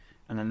eye,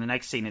 and then the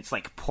next scene, it's,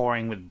 like,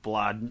 pouring with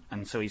blood,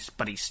 and so he's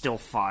still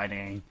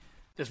fighting.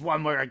 There's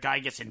one where a guy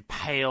gets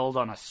impaled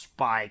on a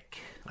spike.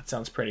 That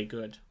sounds pretty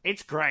good.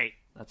 It's great.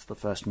 That's the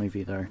first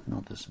movie, though,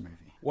 not this movie.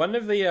 One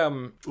of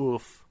the,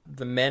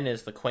 the men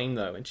is the queen,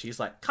 though, and she's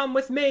like, come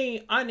with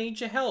me, I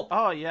need your help.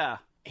 Oh, yeah.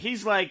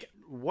 He's like,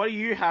 what do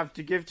you have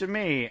to give to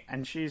me?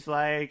 And she's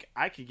like,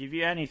 I could give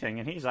you anything.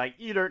 And he's like,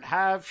 you don't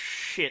have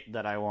shit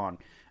that I want.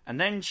 And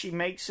then she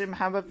makes him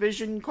have a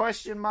vision, ? Or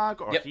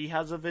he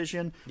has a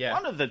vision. Yeah.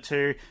 One of the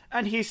two.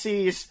 And he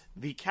sees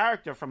the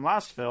character from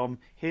last film,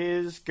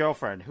 his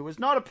girlfriend, who is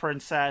not a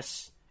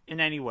princess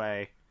in any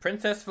way.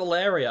 Princess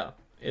Valeria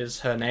is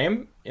her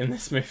name in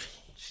this movie.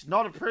 She's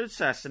not a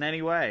princess in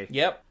any way.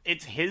 Yep.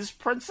 It's his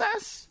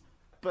princess?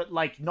 but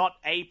like not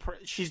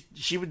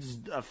she was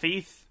a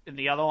thief in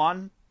the other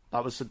one.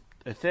 That was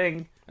a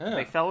thing.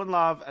 They fell in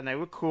love and they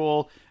were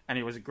cool, and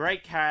he was a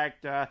great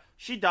character.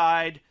 She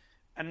died,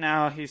 and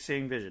now he's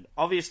seeing vision.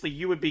 Obviously,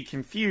 you would be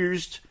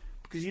confused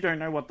because you don't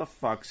know what the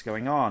fuck's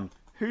going on.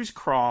 Who's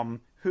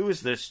Crom? Who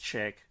is this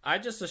chick? I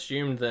just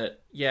assumed that,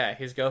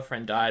 his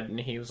girlfriend died, and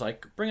he was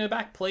like, bring her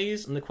back,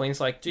 please. And the Queen's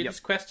like, do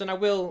this quest and I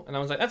will. And I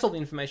was like, that's all the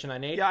information I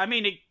need. Yeah, I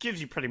mean, it gives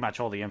you pretty much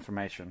all the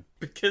information.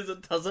 Because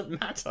it doesn't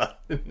matter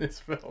in this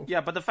film. Yeah,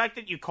 but the fact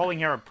that you're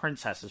calling her a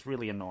princess is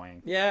really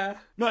annoying. Yeah.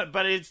 No,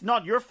 but it's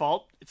not your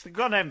fault. It's the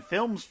goddamn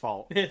film's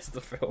fault. It's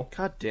the film.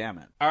 God damn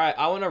it. All right,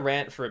 I want to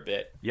rant for a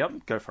bit.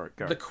 Yep, go for it,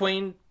 go. The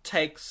Queen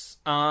takes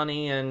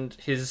Arnie and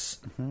his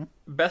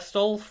best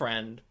old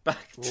friend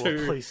back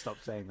to please stop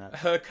saying that.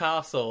 her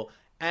castle.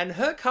 And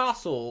her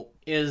castle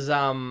is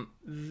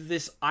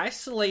this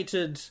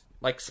isolated,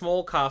 like,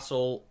 small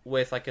castle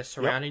with, like, a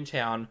surrounding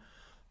town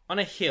on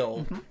a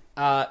hill,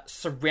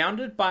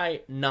 surrounded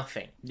by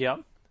nothing.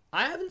 Yep.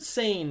 I haven't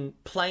seen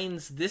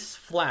plains this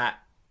flat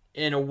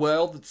in a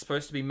world that's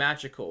supposed to be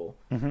magical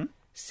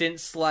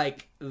since,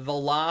 like, the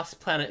last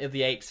Planet of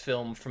the Apes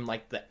film from,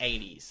 like, the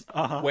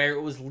 80s, where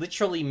it was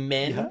literally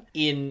men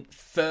in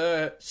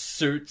fur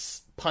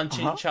suits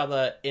punching each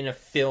other in a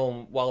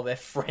film while their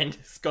friend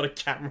has got a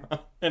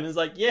camera and is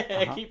like,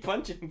 keep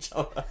punching each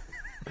other.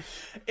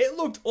 It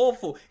looked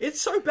awful.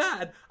 It's so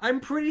bad. I'm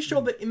pretty sure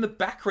that in the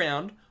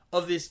background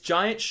of this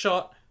giant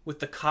shot with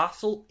the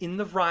castle in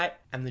the right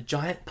and the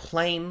giant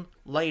plane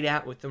laid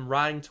out with them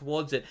riding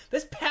towards it,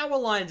 there's power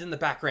lines in the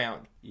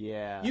background.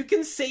 Yeah. You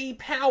can see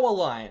power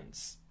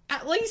lines.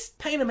 At least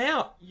paint them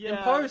out in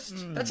post.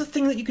 That's a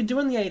thing that you could do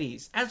in the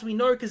 80s, as we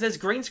know, because there's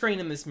green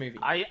screen in this movie.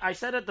 I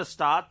said at the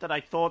start that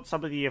I thought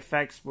some of the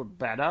effects were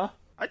better.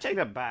 I take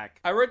that back.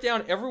 I wrote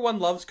down everyone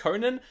loves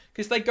Conan,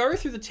 because they go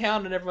through the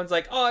town and everyone's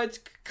like, oh, it's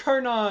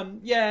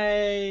Conan,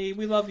 yay,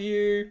 we love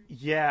you.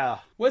 Yeah.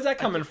 Where's that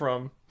coming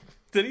from?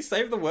 Did he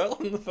save the world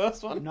in the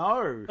first one?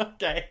 No.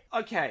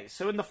 Okay,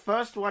 so in the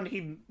first one,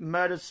 he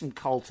murdered some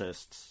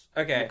cultists.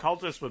 Okay. And the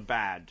cultists were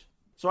bad.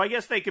 So I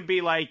guess they could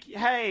be like,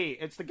 hey,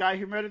 it's the guy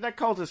who murdered that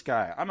cultist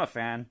guy. I'm a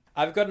fan.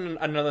 I've got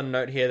another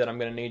note here that I'm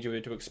going to need you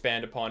to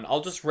expand upon. I'll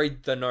just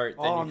read the note,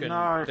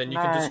 then you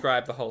can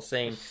describe the whole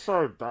scene.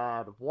 So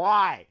bad.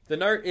 Why? The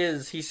note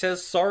is, he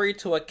says sorry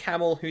to a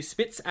camel who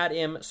spits at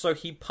him, so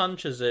he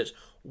punches it.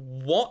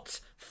 What?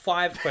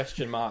 5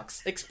 question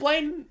marks.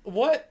 Explain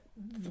what?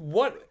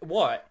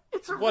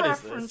 It's a what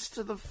reference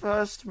to the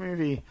first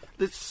movie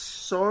that's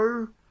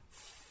so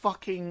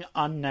fucking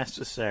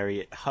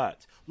unnecessary. It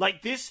hurts.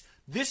 Like, this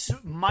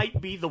might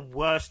be the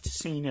worst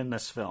scene in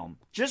this film,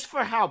 just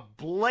for how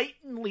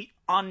blatantly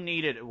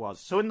unneeded it was.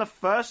 So in the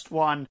first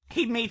one,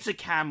 he meets a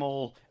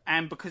camel,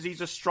 and because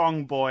he's a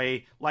strong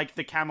boy, like,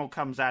 the camel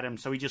comes at him,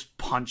 so he just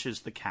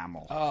punches the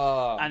camel.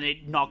 And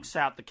it knocks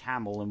out the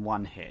camel in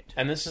one hit.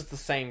 And this is the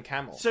same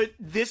camel. So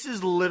this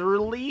is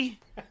literally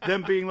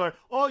them being like,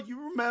 oh,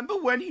 you remember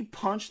when he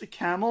punched the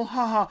camel?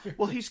 Haha.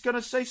 Well, he's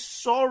gonna say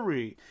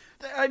sorry.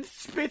 I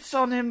spits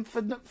on him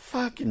for the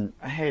fucking...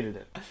 I hated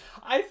it.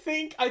 I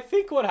think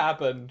what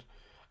happened...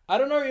 I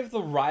don't know if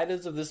the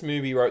writers of this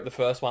movie wrote the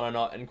first one or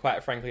not, and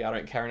quite frankly, I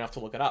don't care enough to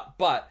look it up.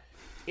 But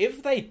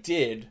if they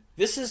did,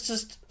 this is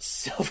just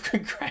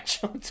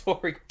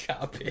self-congratulatory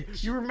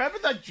garbage. You remember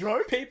that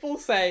joke? People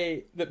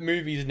say that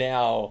movies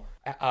now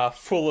are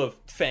full of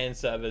fan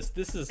service.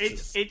 This is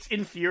it's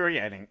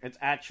infuriating. It's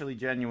actually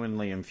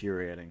genuinely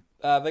infuriating.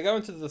 They go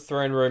into the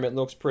throne room. It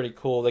looks pretty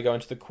cool. They go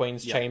into the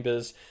Queen's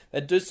chambers.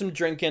 They do some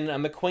drinking,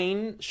 and the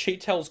Queen, she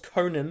tells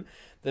Conan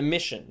the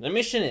mission. The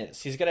mission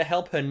is he's going to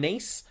help her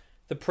niece,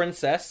 the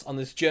princess, on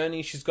this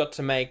journey she's got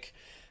to make.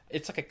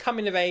 It's like a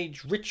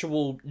coming-of-age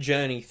ritual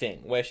journey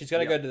thing, where she's got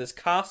to go to this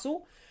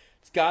castle.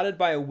 It's guarded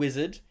by a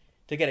wizard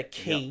to get a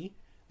key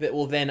that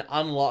will then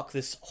unlock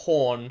this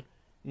horn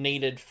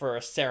needed for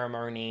a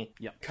ceremony.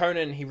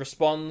 Conan, he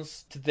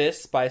responds to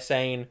this by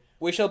saying,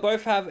 we shall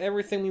both have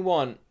everything we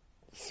want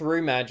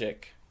through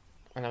magic.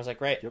 And I was like,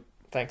 great.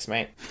 Thanks,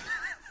 mate.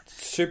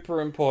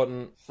 Super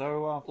important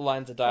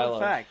lines of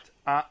dialogue. In fact,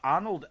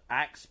 Arnold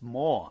acts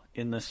more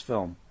in this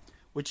film,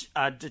 which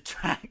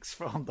detracts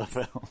from the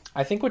film.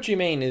 I think what you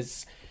mean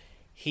is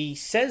he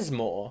says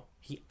more,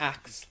 he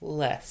acts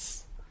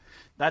less.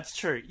 That's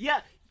true.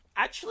 Yeah,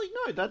 actually,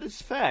 no, that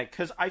is fair,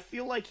 because I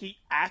feel like he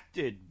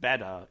acted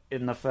better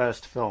in the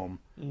first film,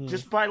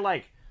 just by,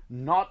 like,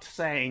 not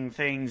saying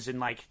things and,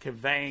 like,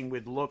 conveying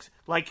with looks.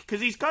 Like, because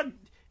he's got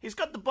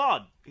the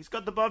bod. He's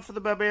got the bod for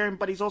the barbarian,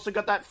 but he's also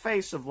got that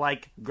face of,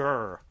 like,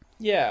 grr.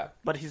 Yeah.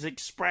 But his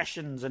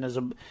expressions and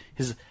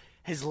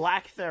his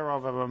lack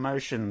thereof of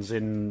emotions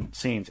in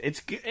scenes, it's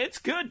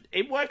good.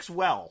 It works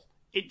well.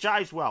 It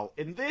jives well.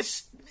 In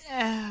this,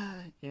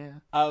 yeah.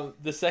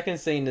 The second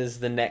scene is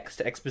the next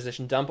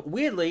exposition dump.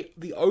 Weirdly,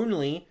 the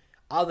only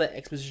other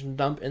exposition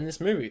dump in this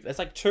movie. There's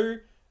like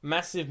 2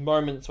 massive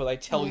moments where they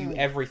tell you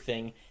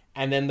everything,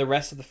 and then the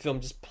rest of the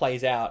film just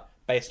plays out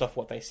based off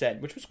what they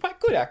said, which was quite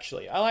good,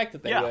 actually. I like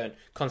that they Yeah. weren't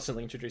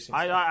constantly introducing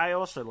stuff. I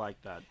also like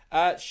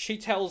that. She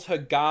tells her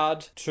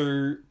guard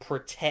to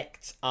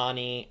protect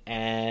Arnie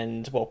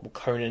and, well,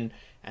 Conan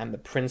and the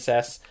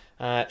princess.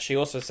 She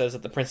also says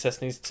that the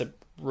princess needs to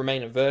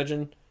remain a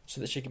virgin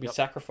so that she can be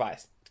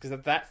sacrificed. Because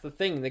that's the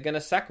thing, they're going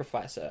to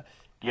sacrifice her.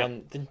 Yep.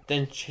 And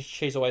then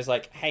she's always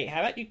like, hey,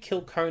 how about you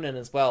kill Conan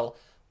as well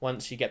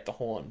once you get the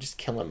horn? Just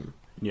kill him.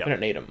 Yep. We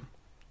don't need him.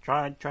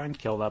 Try and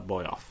kill that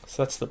boy off.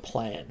 So that's the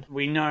plan.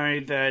 We know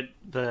that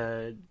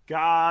the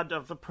guard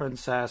of the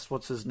princess,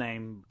 what's his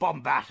name,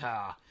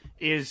 Bombata,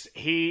 is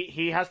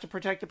he has to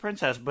protect the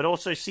princess, but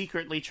also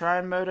secretly try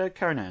and murder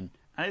Conan,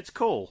 and it's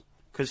cool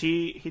because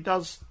he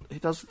does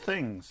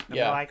things. And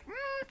Yeah. we're like, are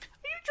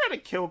you trying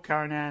to kill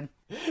Conan?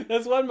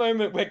 There's one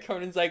moment where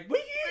Conan's like, Were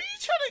you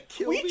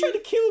trying to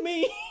kill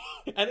me?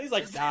 And he's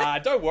like, nah,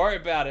 don't worry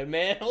about it,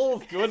 man.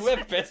 All's good.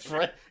 We're best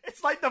friends.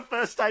 It's like the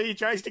first time he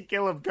tries to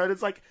kill him,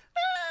 Conan's like,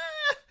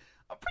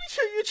 I'm pretty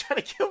sure you're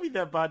trying to kill me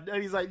there, bud.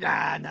 And he's like,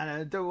 nah,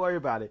 don't worry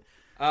about it.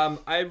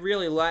 I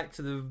really liked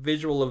the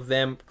visual of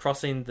them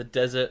crossing the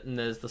desert, and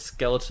there's the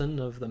skeleton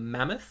of the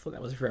mammoth.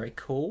 That was very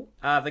cool.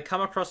 They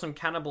come across some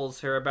cannibals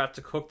who are about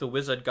to cook the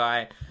wizard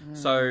guy.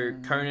 So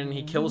Conan,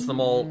 he kills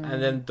them all,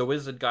 and then the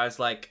wizard guy's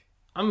like,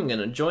 I'm going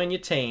to join your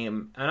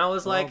team. And I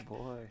was like,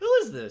 boy. Who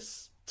is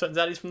this? Turns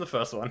out he's from the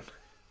first one.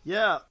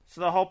 Yeah.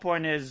 So the whole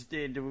point is,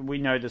 we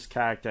know this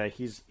character.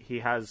 He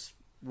has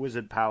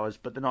wizard powers,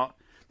 but they're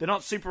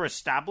not super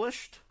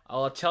established.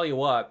 I'll tell you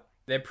what,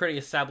 they're pretty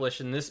established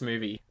in this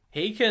movie.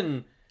 He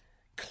can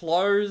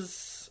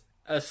close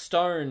a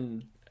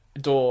stone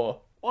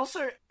door.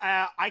 Also,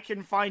 I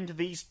can find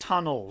these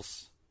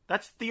tunnels.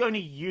 That's the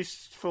only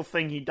useful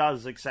thing he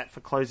does, except for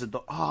close the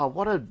door. Oh,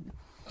 what a...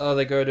 Oh,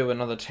 they go to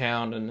another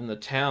town, and in the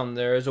town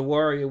there is a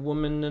warrior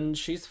woman, and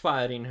she's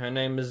fighting. Her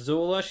name is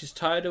Zula. She's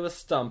tied to a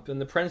stump,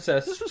 and the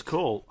princess... This was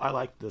cool. I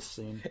liked this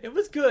scene. It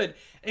was good,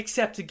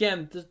 except,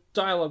 again, the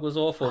dialogue was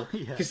awful.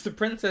 Because the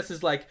princess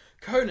is like,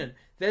 Conan,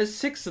 there's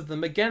 6 of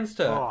them against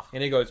her. Oh.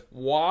 And he goes,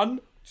 1,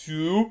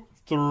 2,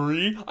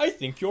 3, I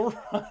think you're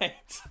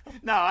right.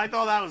 No, I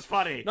thought that was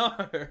funny. No.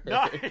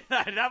 No,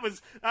 that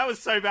was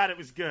so bad it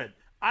was good.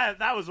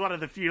 That was one of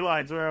the few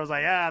lines where I was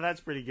like,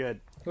 that's pretty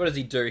good. What does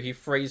he do? He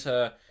frees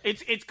her.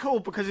 It's cool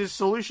because his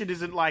solution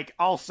isn't like,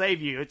 I'll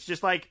save you. It's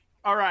just like,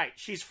 all right,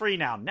 she's free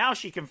now. Now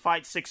she can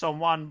fight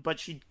 6-on-1, but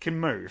she can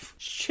move.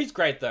 She's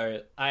great,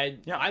 though.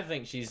 I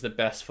think she's the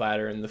best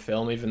fighter in the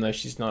film, even though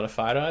she's not a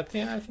fighter. I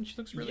think she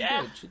looks really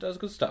good. She does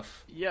good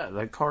stuff. Yeah,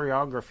 the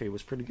choreography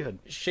was pretty good.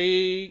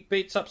 She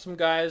beats up some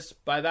guys.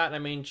 By that, I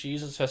mean she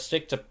uses her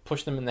stick to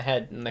push them in the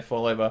head, and they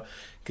fall over,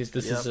 because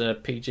this is a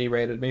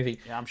PG-rated movie.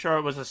 Yeah, I'm sure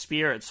it was a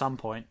spear at some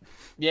point.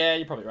 Yeah,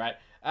 you're probably right.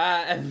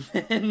 And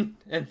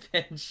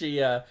then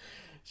she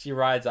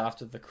rides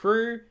after the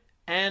crew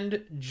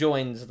and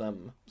joins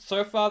them.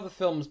 So far, the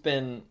film's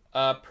been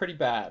pretty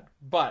bad,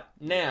 but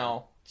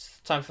now it's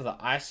time for the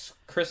Ice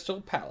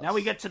Crystal Palace. Now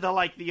we get to the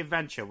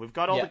adventure. We've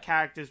got all the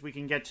characters. We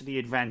can get to the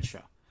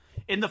adventure.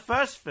 In the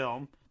first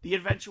film, the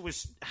adventure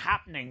was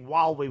happening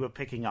while we were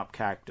picking up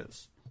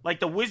characters. Like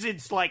the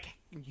wizard's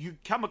you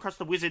come across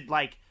the wizard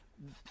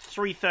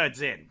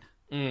 3/3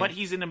 in, but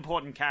he's an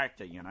important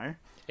character, you know.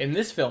 In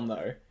this film,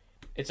 though,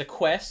 it's a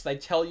quest. They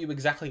tell you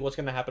exactly what's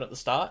going to happen at the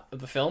start of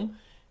the film,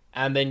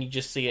 and then you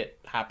just see it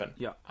happen.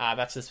 Yeah.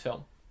 That's this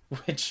film.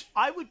 Which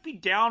I would be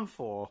down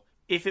for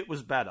if it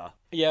was better.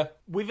 Yeah.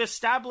 We've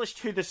established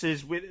who this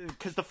is,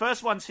 because the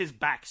first one's his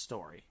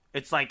backstory.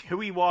 It's like who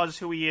he was,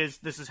 who he is,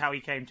 this is how he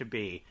came to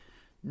be.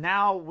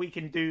 Now we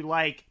can do,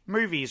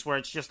 movies where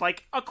it's just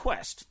a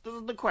quest. This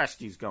is the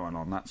quest he's going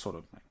on, that sort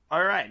of thing.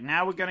 Alright,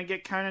 now we're gonna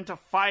get Conan to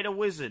fight a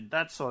wizard,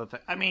 that sort of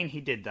thing. I mean,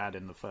 he did that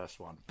in the first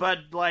one. But,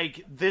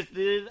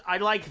 I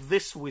like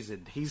this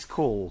wizard. He's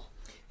cool.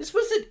 This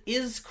wizard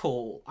is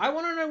cool. I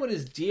want to know what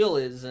his deal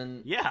is,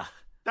 and... Yeah,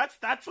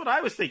 that's what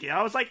I was thinking.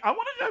 I was like, I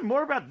want to know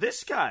more about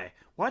this guy.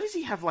 Why does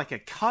he have, a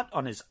cut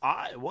on his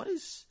eye?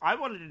 I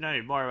wanted to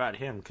know more about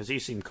him, because he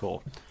seemed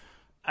cool.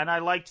 And I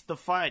liked the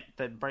fight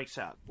that breaks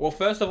out. Well,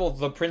 first of all,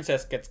 the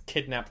princess gets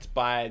kidnapped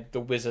by the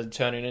wizard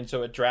turning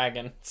into a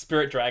dragon.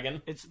 Spirit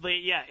dragon.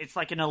 It's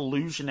like an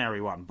illusionary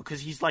one,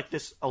 because he's like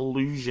this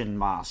illusion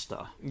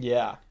master.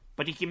 Yeah.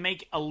 But he can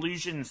make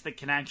illusions that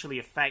can actually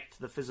affect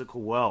the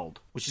physical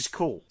world, which is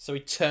cool. So he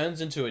turns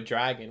into a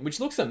dragon, which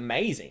looks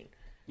amazing.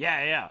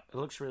 Yeah, it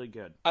looks really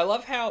good. I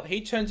love how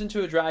he turns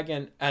into a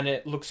dragon, and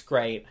it looks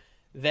great.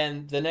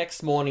 Then the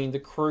next morning, the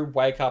crew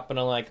wake up and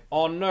are like,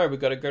 oh no, we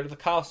got to go to the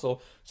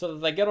castle. So that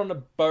they get on a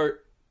boat,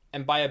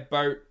 and by a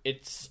boat,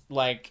 it's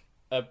like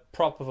a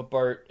prop of a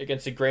boat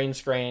against a green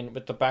screen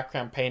with the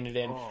background painted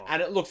in. Oh.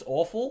 And it looks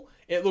awful.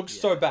 It looks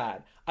so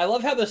bad. I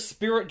love how the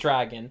spirit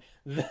dragon,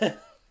 the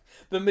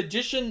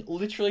magician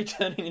literally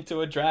turning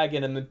into a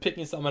dragon and then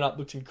picking someone up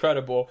looks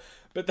incredible,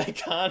 but they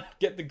can't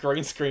get the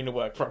green screen to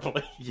work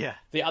properly. Yeah.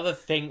 The other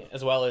thing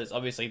as well is,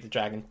 obviously, the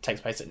dragon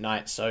takes place at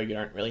night, so you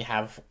don't really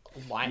have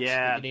light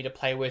Yeah. that you need to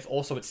play with.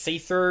 Also, it's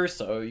see-through,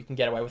 so you can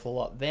get away with a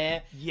lot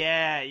there.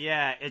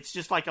 Yeah. It's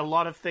just like a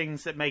lot of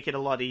things that make it a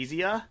lot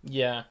easier.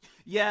 Yeah.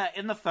 Yeah,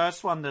 in the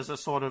first one, there's a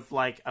sort of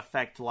like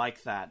effect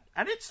like that,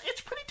 and it's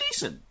pretty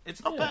decent.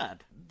 It's not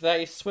bad.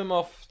 They swim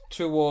off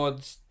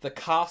towards the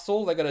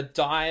castle. They got to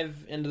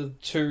dive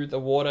into the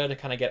water to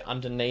kind of get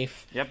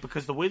underneath. Yep,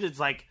 because the wizard's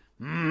like,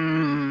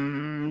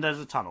 there's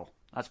a tunnel.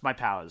 That's my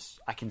powers.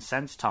 I can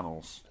sense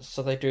tunnels.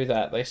 So they do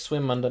that. They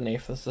swim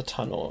underneath. There's the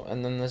tunnel,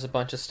 and then there's a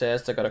bunch of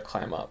stairs they got to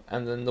climb up.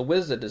 And then the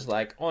wizard is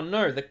like, "Oh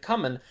no, they're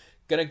coming!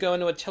 Gonna go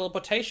into a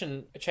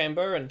teleportation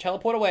chamber and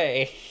teleport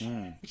away,"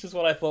 which is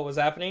what I thought was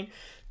happening.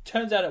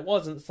 Turns out it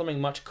wasn't.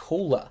 Something much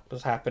cooler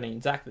was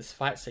happening. Zach, this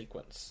fight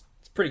sequence.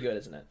 It's pretty good,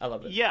 isn't it? I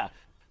love it. Yeah.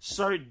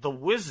 So the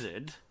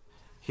wizard,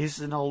 he's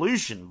an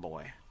illusion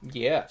boy.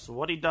 Yeah. So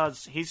what he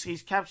does,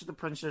 he's captured the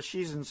princess.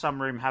 She's in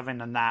some room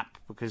having a nap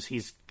because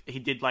he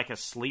did like a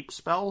sleep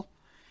spell.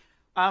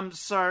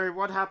 So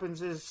what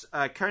happens is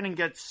Conan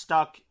gets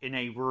stuck in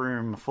a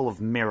room full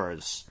of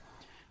mirrors.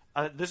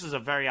 This is a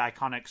very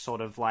iconic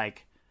sort of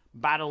like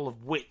battle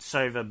of wits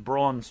over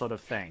brawn sort of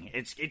thing.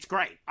 It's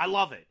great. I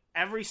love it.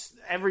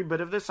 Every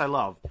bit of this I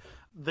love.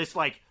 This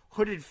like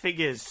hooded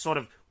figures sort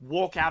of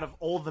walk out of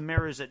all the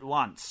mirrors at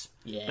once.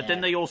 Yeah. But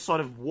then they all sort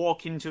of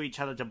walk into each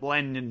other to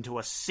blend into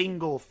a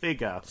single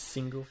figure.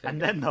 And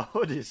then the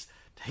hood is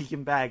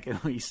taken back and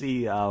we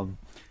see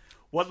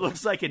what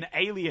looks like an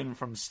alien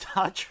from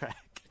Star Trek.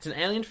 It's an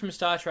alien from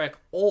Star Trek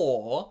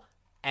or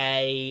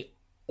a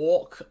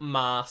orc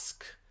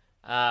mask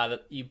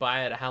that you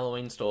buy at a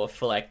Halloween store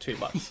for like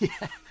 $2.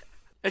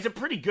 It's a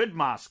pretty good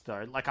mask,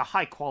 though. Like a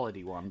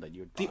high-quality one that you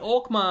would buy. The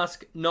orc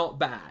mask, not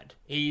bad.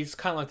 He's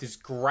kind of like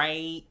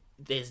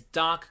this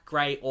dark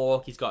grey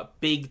orc. He's got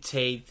big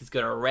teeth. He's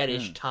got a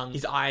reddish tongue.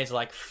 His eyes are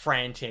like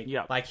frantic.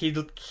 Yeah. Like he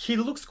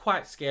looks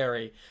quite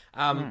scary.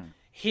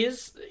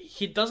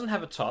 He doesn't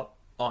have a top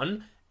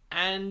on,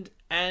 and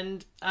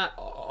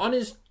on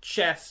his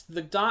chest,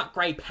 the dark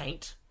grey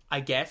paint, I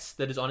guess,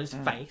 that is on his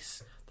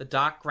face, the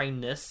dark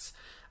greyness,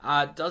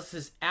 does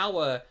this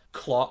hour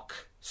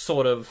clock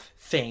sort of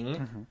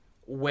thing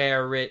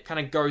where it kind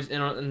of goes in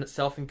on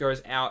itself and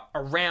goes out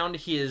around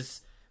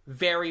his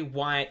very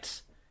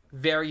white,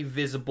 very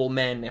visible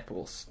man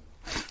nipples.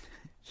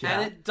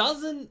 And it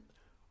doesn't...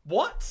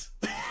 What?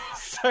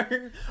 So,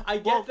 I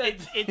get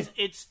that...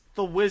 It's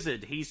the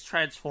wizard. He's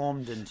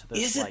transformed into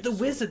this. Is it the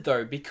wizard,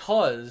 though?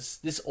 Because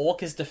this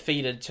orc is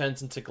defeated,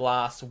 turns into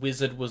glass,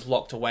 wizard was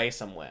locked away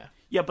somewhere.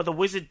 Yeah, but the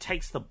wizard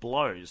takes the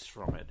blows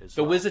from it as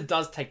The well. wizard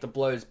does take the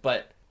blows,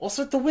 but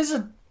also the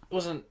wizard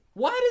wasn't...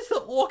 Why does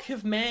the orc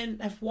have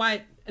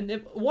white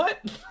and what?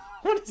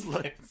 What is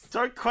this?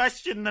 Don't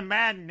question the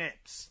man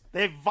nips.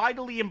 They're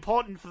vitally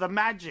important for the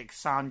magic,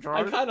 Sandro.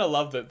 I kind of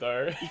loved it,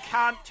 though. You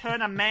can't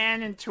turn a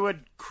man into a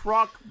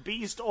croc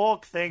beast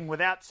orc thing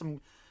without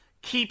some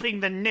keeping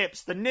the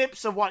nips. The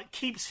nips are what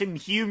keeps him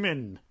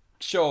human.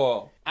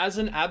 Sure. As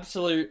an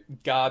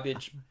absolute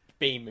garbage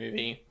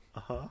B-movie,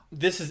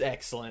 this is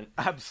excellent.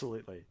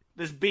 Absolutely.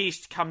 This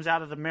beast comes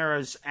out of the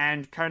mirrors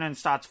and Conan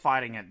starts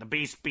fighting it. The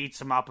beast beats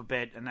him up a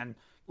bit and then,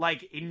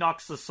 like, he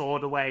knocks the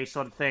sword away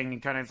sort of thing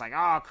and Conan's like,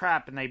 oh,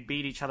 crap, and they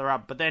beat each other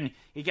up. But then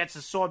he gets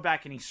the sword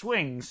back and he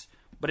swings,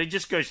 but it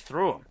just goes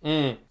through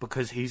him.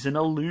 Because he's an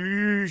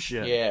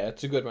illusion. Yeah,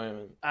 it's a good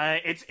moment.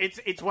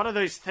 It's one of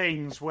those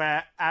things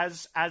where,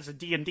 as a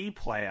D&D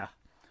player,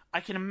 I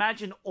can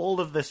imagine all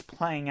of this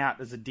playing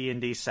out as a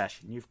D&D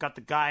session. You've got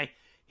the guy...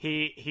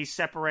 He's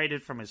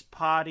separated from his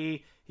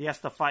party. He has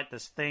to fight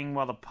this thing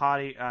while the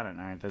party... I don't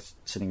know, just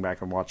sitting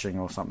back and watching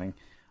or something.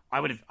 I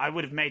would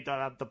have made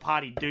the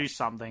party do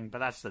something, but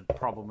that's the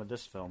problem with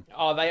this film.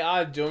 Oh, they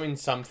are doing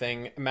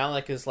something.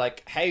 Malik is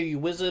like, hey, you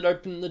wizard,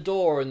 open the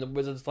door. And the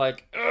wizard's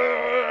like,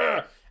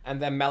 ugh! And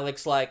then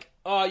Malik's like,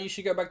 oh, you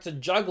should go back to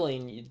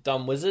juggling, you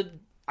dumb wizard.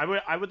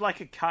 I would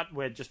like a cut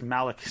where just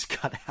Malik is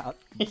cut out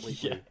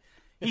completely. Yeah.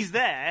 He's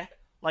there,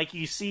 like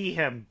you see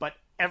him, but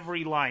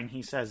every line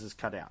he says is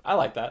cut out. I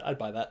like that. I'd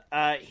buy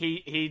that.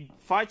 He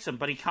fights him,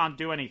 but he can't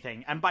do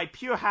anything. And by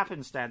pure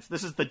happenstance,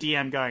 this is the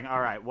DM going, all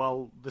right,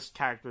 well, this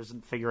character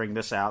isn't figuring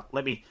this out.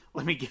 Let me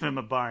give him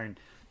a bone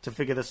to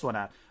figure this one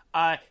out.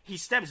 He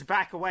steps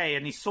back away,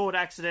 and his sword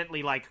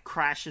accidentally, like,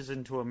 crashes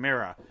into a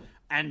mirror.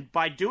 And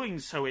by doing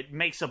so, it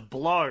makes a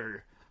blow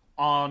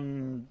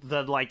on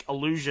the, like,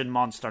 illusion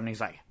monster. And he's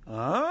like,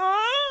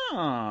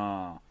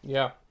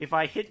 Yeah. if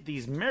I hit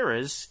these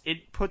mirrors,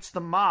 it puts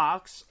the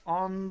marks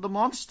on the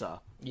monster.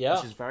 Yeah.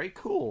 Which is very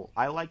cool.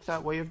 I like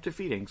that way of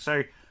defeating.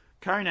 So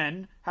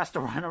Conan has to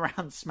run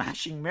around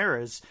smashing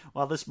mirrors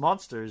while this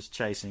monster is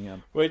chasing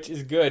him. Which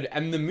is good.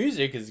 And the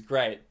music is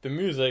great. The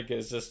music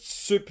is just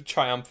super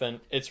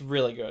triumphant. It's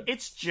really good.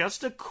 It's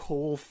just a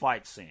cool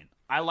fight scene.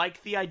 I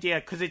like the idea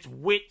because it's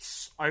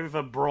wits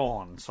over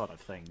brawn sort of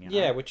thing. You know?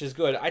 Yeah, which is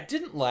good. I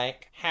didn't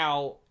like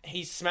how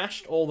he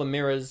smashed all the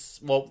mirrors,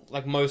 well,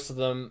 like most of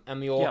them,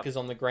 and the orc is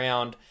on the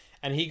ground.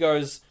 And he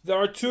goes, there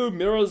are 2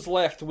 mirrors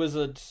left,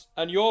 wizard,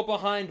 and you're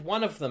behind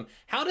one of them.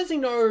 How does he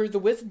know the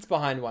wizard's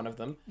behind one of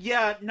them?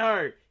 Yeah,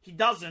 no, he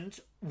doesn't.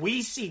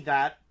 We see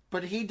that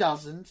but he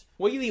doesn't.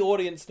 We, the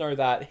audience, know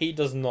that. He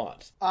does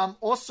not.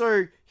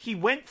 Also, he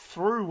went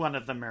through one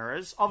of the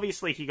mirrors.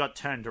 Obviously, he got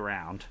turned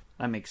around.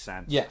 That makes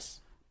sense.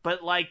 Yes.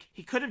 But, like,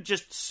 he could have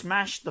just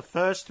smashed the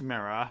first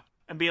mirror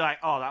and be like,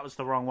 oh, that was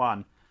the wrong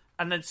one.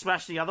 And then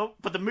smash the other.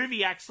 But the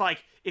movie acts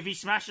like if he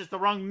smashes the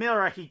wrong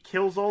mirror, he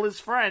kills all his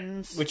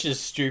friends. Which is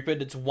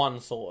stupid. It's one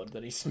sword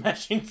that he's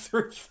smashing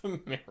through the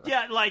mirror.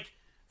 Yeah, like,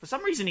 for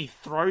some reason he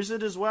throws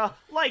it as well.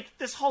 Like,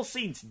 this whole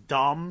scene's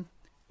dumb.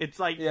 It's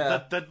like,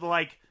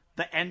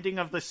 the ending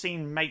of the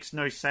scene makes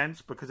no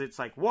sense because it's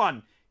like,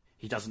 one,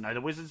 he doesn't know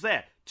the wizard's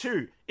there.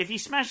 Two, if he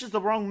smashes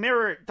the wrong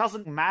mirror, it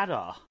doesn't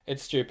matter.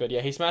 It's stupid.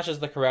 Yeah, he smashes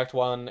the correct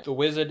one. The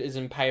wizard is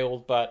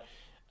impaled, but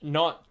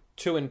not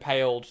too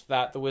impaled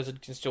that the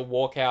wizard can still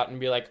walk out and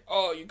be like,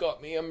 oh, you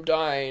got me, I'm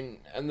dying.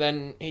 And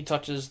then he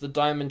touches the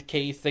diamond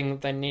key thing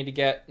that they need to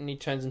get, and he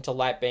turns into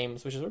light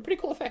beams, which is a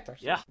pretty cool effect,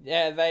 actually. Yeah.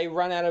 Yeah, they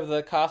run out of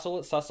the castle.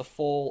 It starts to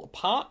fall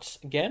apart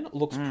again. It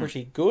looks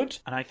pretty good.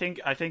 And I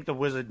think the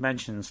wizard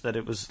mentions that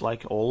it was,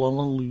 like, all an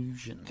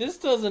illusion. This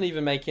doesn't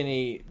even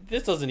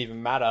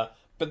matter.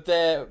 But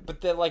they're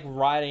like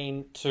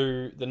riding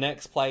to the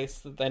next place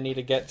that they need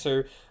to get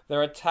to.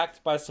 They're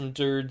attacked by some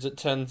dudes. It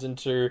turns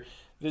into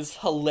this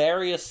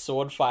hilarious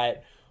sword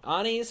fight.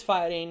 Arnie is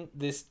fighting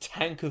this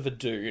tank of a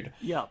dude.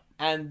 Yeah.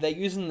 And they're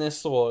using their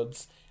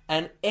swords.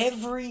 And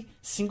every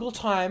single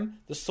time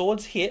the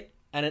swords hit,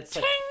 and it's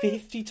like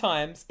 50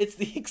 times, it's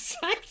the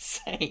exact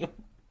same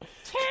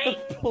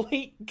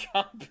complete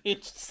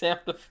garbage sound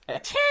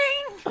effect.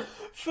 Ting!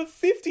 For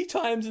 50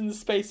 times in the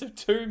space of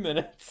 2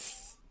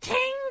 minutes.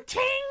 Ting,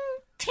 ting,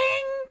 ting,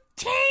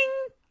 ting.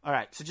 All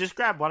right, so just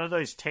grab one of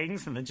those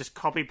tings and then just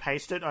copy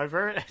paste it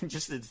over it, and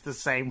just it's the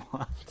same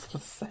one. It's the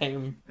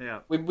same. Yeah.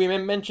 We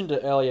mentioned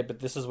it earlier, but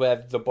this is where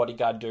the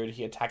bodyguard dude,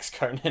 he attacks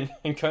Conan,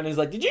 and Conan's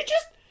like, Did you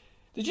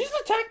just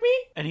attack me?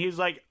 And he was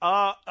like,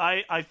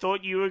 I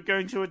thought you were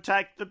going to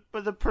attack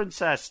the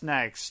princess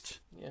next.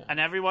 Yeah.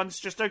 And everyone's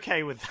just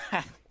okay with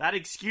that. That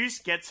excuse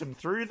gets him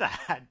through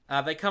that.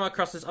 They come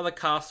across this other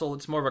castle.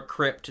 It's more of a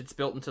crypt. It's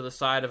built into the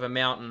side of a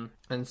mountain.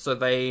 And so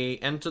they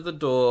enter the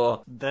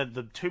door.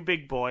 The two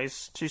big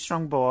boys, two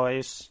strong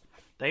boys,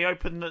 they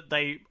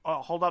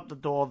hold up the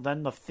door,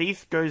 then the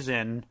thief goes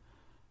in,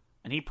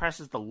 and he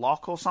presses the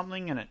lock or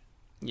something, and it...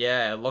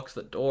 Yeah, it locks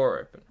the door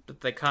open.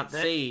 But they can't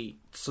see.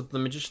 So the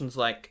magician's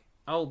like,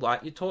 oh,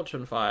 light your torch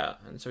on fire.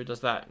 And so he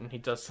does that, and he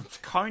does something.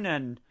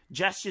 Conan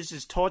gestures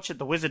his torch at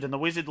the wizard, and the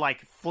wizard,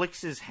 like,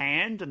 flicks his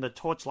hand, and the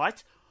torch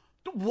lights.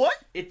 What?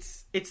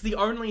 It's the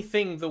only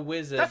thing the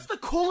wizard... That's the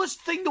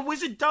coolest thing the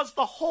wizard does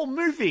the whole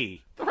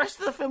movie. The rest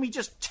of the film, he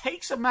just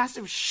takes a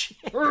massive shit.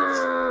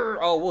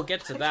 Oh, we'll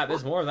get to that.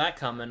 There's more of that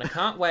coming. I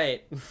can't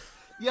wait.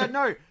 Yeah,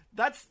 no,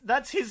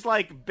 that's his,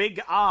 like,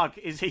 big arc,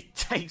 is he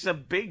takes a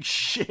big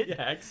shit.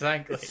 Yeah,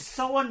 exactly. It's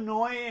so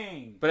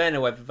annoying. But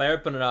anyway, if they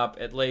open it up,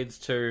 it leads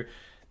to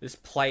this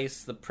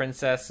place. The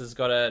princess has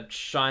got to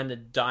shine the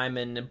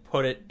diamond and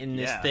put it in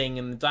this thing,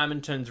 and the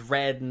diamond turns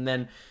red, and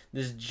then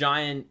this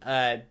giant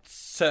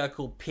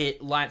circle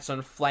pit lights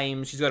on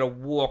flames. She's got to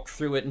walk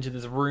through it into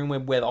this room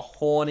where the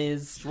horn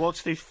is. She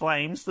walks through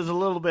flames. There's a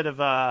little bit of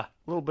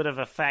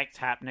effect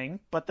happening,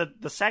 but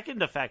the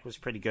second effect was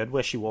pretty good,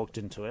 where she walked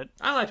into it.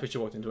 I liked where she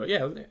walked into it.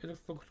 Yeah,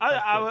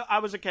 I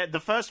was okay. The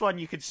first one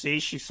you could see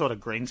she sort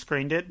of green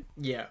screened it.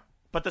 Yeah.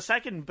 But the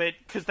second bit,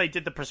 because they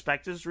did the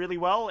perspectives really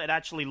well, it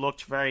actually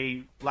looked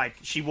very, like,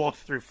 she walked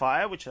through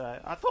fire, which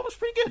I thought was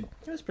pretty good.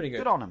 It was pretty good.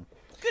 Good on him.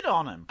 Good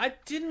on him. I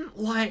didn't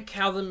like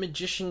how the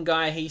magician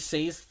guy, he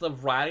sees the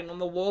writing on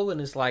the wall and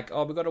is like,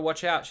 oh, we got to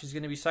watch out, she's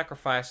going to be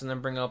sacrificed, and then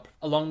bring up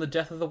along the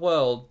death of the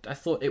world. I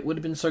thought it would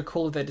have been so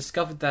cool if they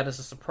discovered that as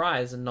a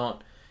surprise and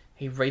not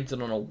he reads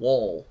it on a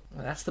wall.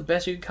 That's the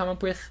best you could come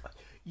up with?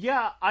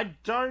 Yeah,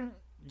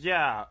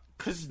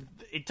 because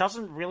it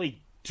doesn't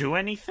really do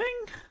anything.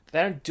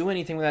 They don't do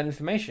anything with that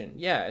information.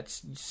 Yeah,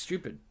 it's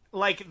stupid.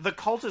 Like, the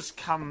cultists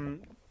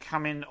come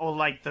in, or,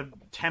 like, the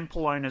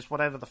temple owners,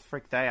 whatever the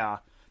frick they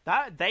are,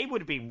 that they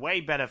would have been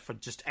way better for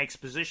just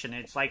exposition.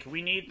 It's like,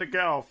 we need the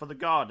girl for the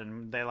god,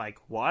 and they're like,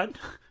 what?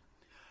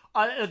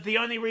 The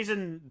only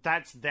reason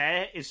that's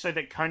there is so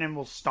that Conan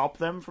will stop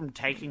them from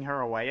taking her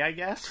away, I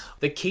guess.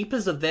 The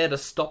keepers are there to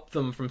stop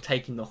them from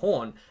taking the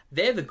horn.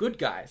 They're the good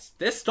guys.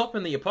 They're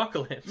stopping the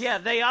apocalypse. Yeah,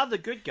 they are the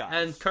good guys.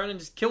 And Conan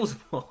just kills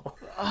them all.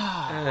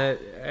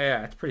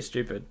 Yeah, it's pretty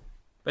stupid.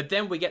 But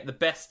then we get the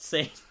best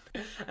scene.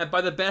 And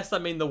by the best, I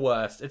mean the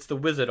worst. It's the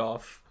wizard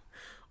off.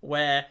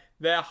 Where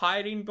they're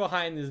hiding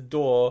behind this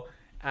door,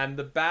 and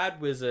the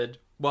bad wizard,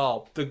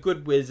 well, the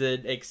good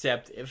wizard,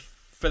 except if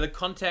for the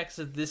context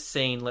of this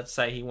scene, let's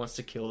say he wants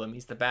to kill them,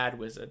 he's the bad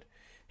wizard.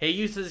 He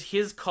uses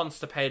his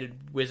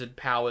constipated wizard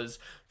powers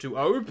to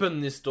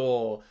open this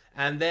door,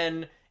 and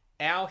then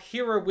our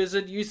hero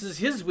wizard uses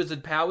his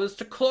wizard powers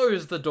to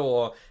close the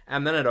door,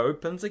 and then it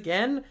opens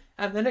again,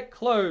 and then it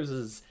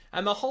closes.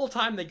 And the whole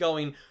time they're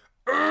going,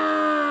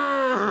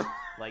 "Urgh!"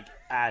 Like,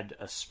 add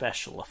a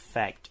special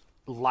effect,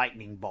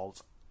 lightning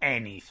bolts,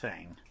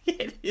 anything.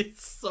 It is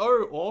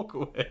so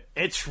awkward.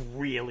 It's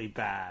really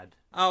bad.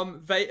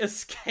 They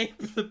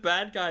escape the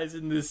bad guys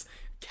in this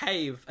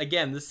cave,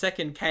 again, the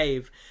second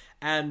cave,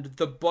 and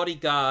the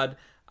bodyguard,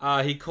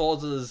 he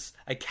causes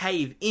a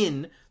cave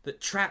in that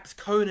traps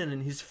Conan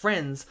and his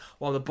friends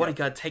while the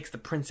bodyguard takes the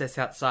princess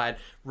outside,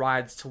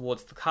 rides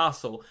towards the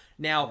castle.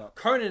 Now,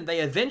 Conan, they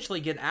eventually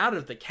get out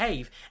of the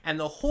cave, and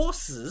the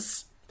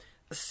horses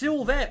are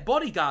still there.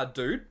 Bodyguard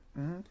dude,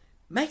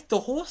 make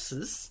the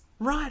horses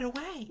ride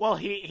away. Well,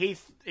 he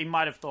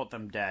might have thought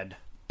them dead.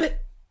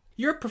 But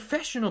you're a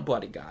professional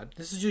bodyguard.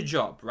 This is your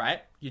job,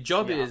 right? Your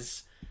job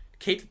is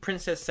keep the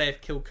princess safe,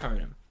 kill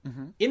Conan.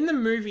 In the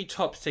movie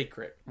Top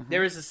Secret,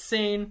 there is a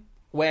scene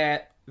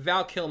where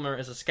Val Kilmer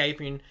is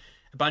escaping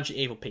a bunch of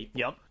evil people.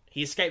 Yep.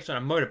 He escapes on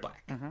a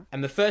motorbike.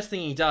 And the first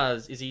thing he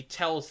does is he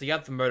tells the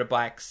other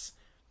motorbikes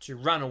to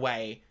run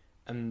away,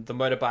 and the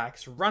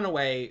motorbikes run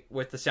away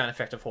with the sound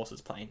effect of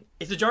horses playing.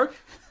 It's a joke.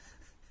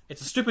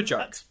 It's a stupid joke.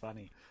 That's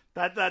funny.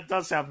 That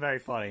does sound very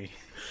funny.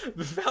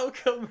 Val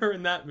Kilmer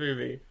in that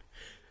movie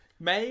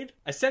made,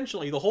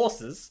 essentially, the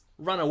horses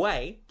run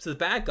away, so the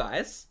bad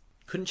guys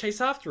couldn't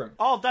chase after him.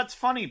 Oh, that's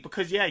funny,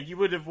 because, you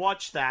would have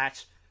watched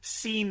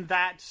seen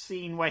that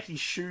scene where he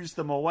shoos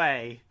them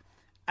away,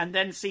 and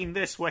then seen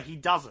this where he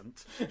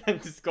doesn't.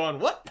 And just gone,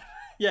 what?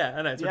 Yeah,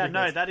 I know. It's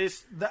ridiculous. That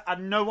is...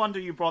 no wonder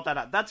you brought that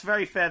up. That's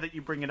very fair that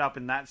you bring it up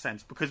in that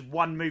sense, because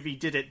one movie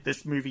did it,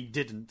 this movie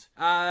didn't.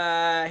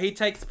 He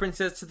takes the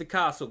princess to the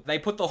castle. They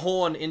put the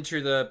horn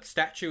into the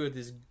statue of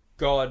this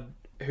god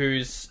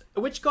who's...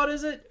 Which god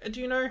is it? Do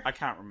you know? I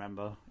can't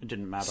remember. It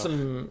didn't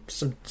matter.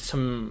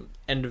 Some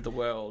end of the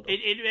world.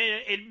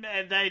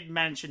 They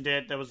mentioned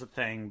it. There was a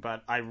thing,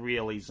 but I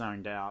really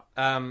zoned out.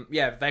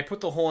 They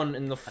put the horn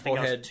in the forehead.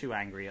 I think I was too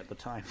angry at the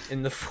time.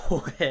 In the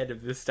forehead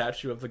of the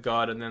statue of the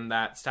god, and then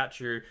that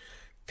statue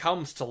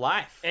comes to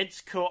life. It's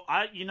cool.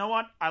 You know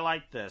what? I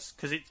like this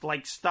because it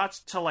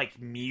starts to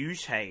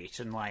mutate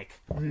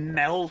and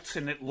melt,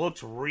 and it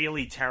looked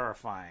really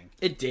terrifying.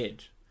 It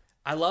did.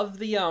 I love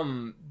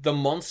the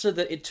monster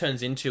that it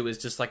turns into is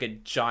just like a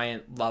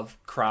giant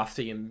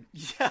Lovecraftian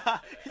it's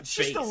beast.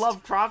 just a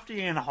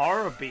Lovecraftian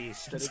horror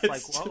beast. And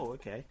it's whoa,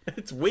 okay.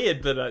 It's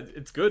weird, but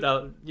it's good.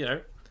 I'm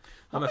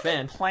a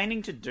fan.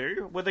 Planning to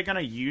do? Were they going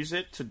to use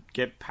it to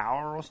get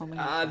power or something?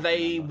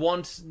 They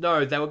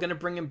were going to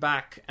bring him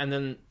back and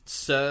then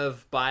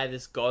serve by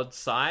this god's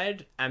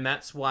side, and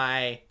that's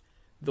why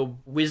the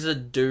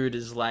wizard dude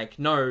is like,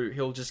 no,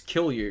 he'll just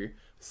kill you.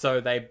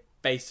 So they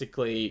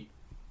basically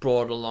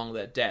brought along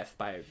their death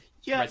by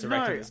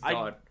resurrecting this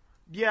god.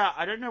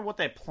 I don't know what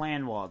their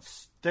plan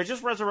was. They're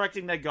just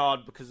resurrecting their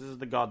god because this is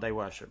the god they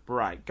worship.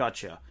 Right,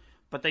 gotcha.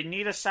 But they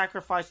need to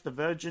sacrifice the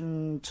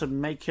virgin to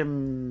make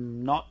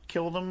him not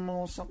kill them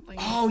or something?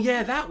 Oh,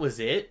 yeah, that was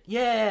it.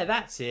 Yeah,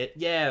 that's it.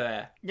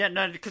 Yeah. Yeah,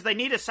 no, because they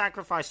need to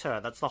sacrifice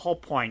her. That's the whole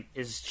point,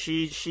 is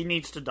she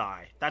needs to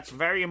die. That's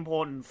very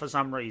important for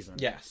some reason.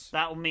 Yes.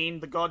 That will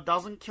mean the god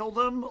doesn't kill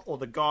them, or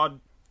the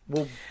god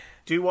will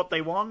do what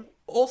they want.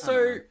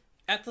 Also,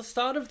 at the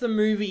start of the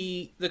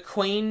movie, the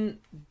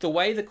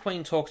way the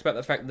queen talks about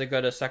the fact that they're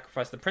going to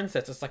sacrifice the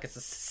princess, it's like it's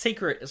a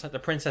secret. It's like the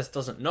princess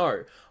doesn't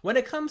know. When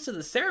it comes to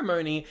the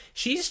ceremony,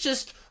 she's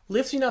just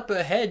lifting up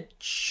her head,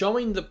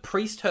 showing the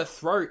priest her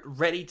throat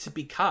ready to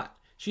be cut.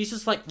 She's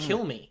just like,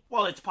 kill me.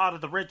 Well, it's part of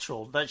the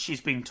ritual that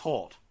she's been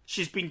taught.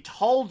 She's been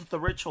told the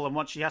ritual and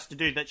what she has to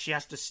do, that she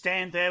has to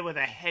stand there with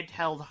her head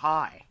held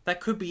high.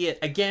 That could be it.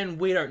 Again,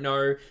 we don't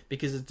know,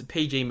 because it's a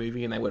PG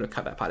movie and they would have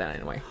cut that part out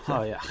anyway.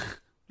 Oh, yeah.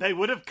 They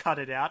would have cut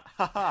it out.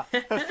 Haha.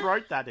 Her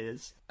throat, that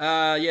is.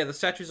 The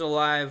statue's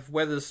alive,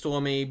 weather's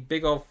stormy,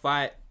 big old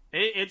fight.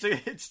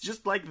 It's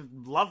just like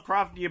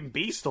Lovecraftian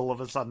beast all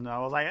of a sudden. I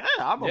was like,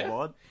 I'm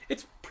aboard.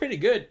 It's pretty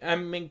good. I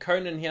mean,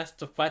 Conan, he has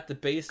to fight the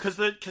beast. Because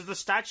the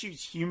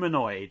statue's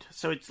humanoid.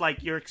 So it's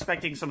like you're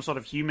expecting some sort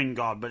of human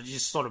god, but it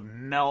just sort of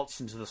melts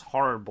into this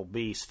horrible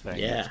beast thing.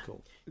 Yeah. That's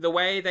cool. The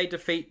way they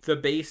defeat the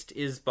beast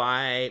is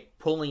by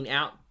pulling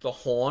out the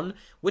horn,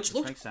 which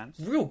looks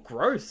real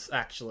gross,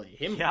 actually.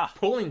 Him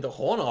pulling the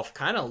horn off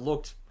kind of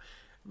looked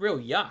real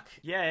yuck.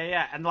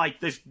 Yeah. And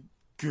this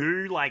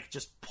goo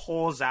just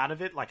pours out of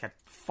it like a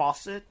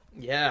faucet.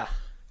 Yeah.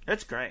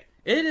 It's great.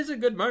 It is a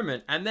good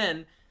moment. And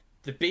then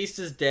the beast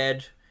is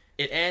dead.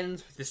 It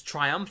ends with this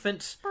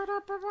triumphant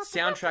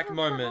soundtrack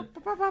moment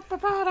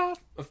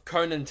of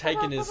Conan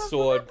taking his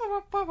sword,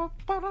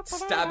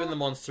 stabbing the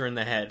monster in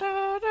the head.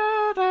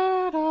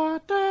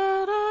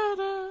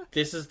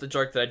 This is the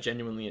joke that I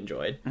genuinely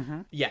enjoyed.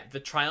 Yeah, the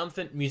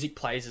triumphant music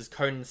plays as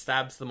Conan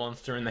stabs the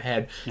monster in the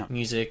head.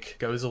 Music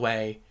goes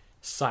away.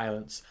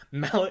 Silence.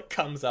 Mallet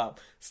comes up,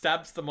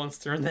 stabs the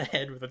monster in the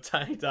head with a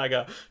tiny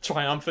dagger.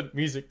 Triumphant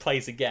music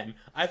plays again.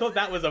 I thought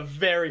that was a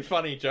very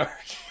funny joke.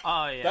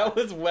 Oh, yeah. That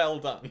was well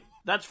done.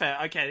 That's fair.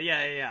 Okay,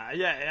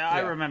 yeah. I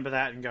remember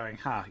that and going,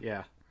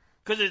 yeah.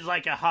 Because it's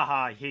like a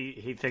haha,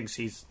 he thinks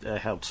he's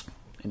helped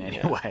in any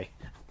way.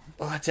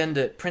 Well, let's end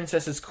it.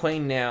 Princess is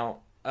queen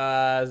now.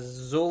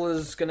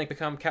 Zula's gonna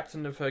become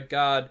captain of her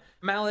guard.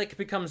 Malik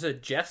becomes a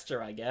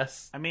jester, I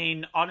guess. I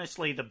mean,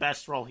 honestly, the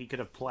best role he could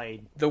have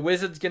played. The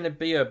wizard's gonna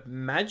be a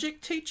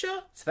magic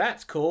teacher, so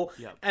that's cool.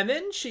 Yep. And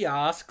then she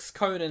asks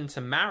Conan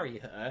to marry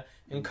her,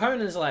 and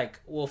Conan's like,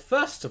 well,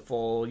 first of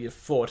all, you're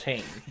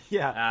 14.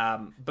 Yeah.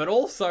 But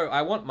also,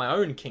 I want my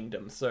own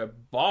kingdom, so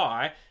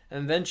bye.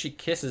 And then she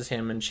kisses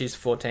him, and she's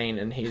 14,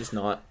 and he's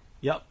not.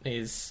 Yep.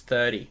 He's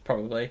 30,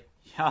 probably.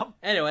 Yep.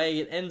 Anyway,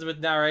 it ends with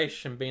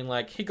narration being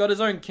like, he got his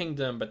own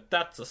kingdom, but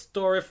that's a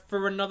story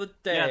for another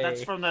day. Yeah,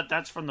 that's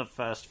from the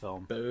first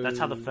film. Boo. That's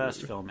how the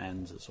first film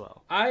ends as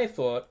well. I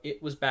thought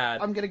it was bad.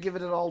 I'm going to give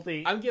it an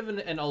Aldi. I'm giving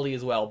it an Ollie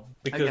as well,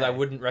 because Okay. I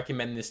wouldn't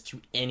recommend this to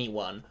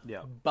anyone.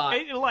 Yeah. But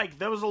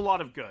There was a lot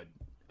of good.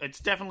 It's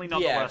definitely not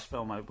Yeah. the worst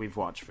film we've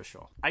watched, for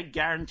sure. I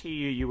guarantee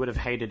you would have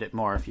hated it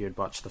more if you had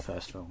watched the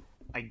first film.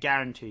 I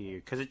guarantee you,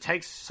 because it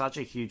takes such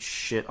a huge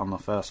shit on the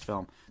first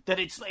film that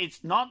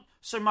it's not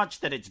so much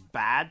that it's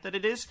bad that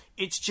it is,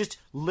 it's just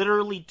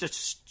literally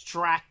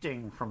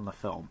distracting from the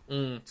film.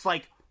 It's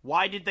like,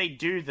 why did they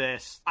do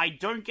this? I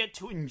don't get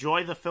to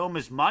enjoy the film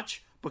as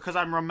much because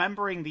I'm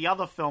remembering the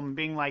other film and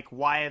being like,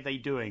 why are they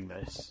doing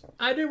this?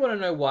 I do want to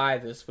know why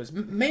this was.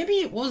 Maybe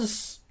it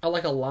was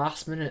like a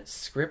last-minute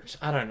script.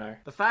 I don't know.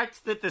 The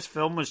fact that this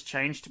film was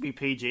changed to be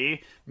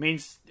PG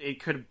means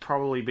it could have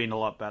probably been a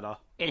lot better.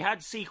 It had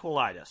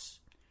sequelitis.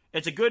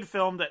 It's a good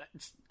film that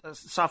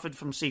suffered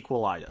from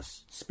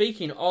sequelitis.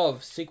 Speaking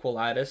of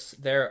sequelitis,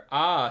 there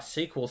are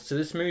sequels to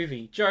this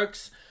movie.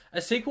 Jokes. A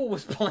sequel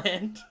was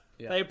planned.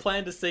 Yeah. They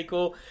planned a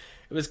sequel.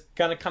 It was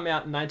going to come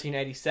out in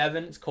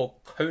 1987. It's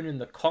called Conan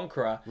the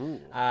Conqueror.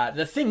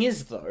 The thing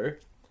is, though,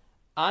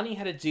 Arnie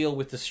had a deal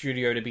with the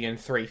studio to be in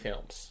 3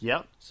 films.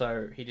 Yep.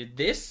 So he did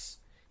this,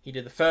 he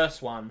did the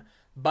first one,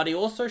 but he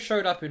also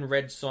showed up in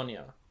Red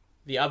Sonja,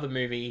 the other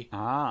movie,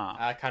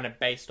 kind of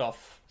based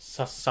off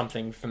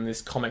something from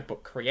this comic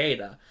book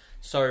creator.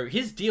 So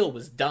his deal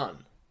was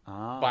done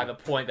by the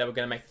point they were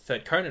going to make the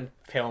third Conan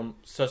film.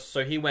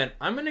 So he went,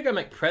 I'm going to go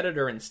make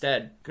Predator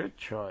instead. Good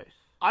choice.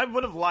 I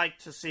would have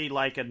liked to see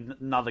like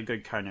another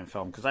good Conan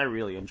film because I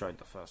really enjoyed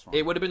the first one.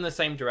 It would have been the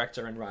same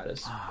director and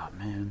writers. Oh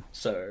man.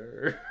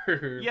 So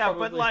yeah, probably...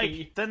 but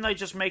like then they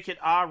just make it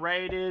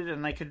R-rated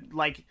and they could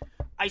like.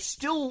 I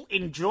still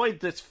enjoyed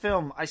this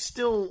film. I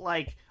still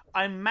like.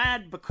 I'm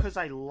mad because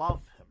I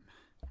love him,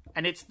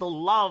 and it's the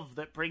love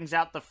that brings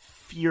out the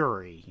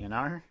fury. You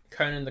know.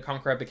 Conan the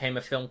Conqueror became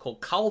a film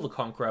called Kull the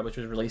Conqueror, which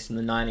was released in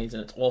the 90s,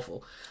 and it's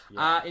awful.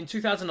 Yeah. In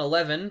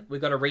 2011, we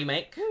got a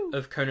remake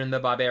of Conan the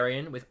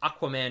Barbarian with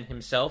Aquaman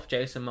himself,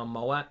 Jason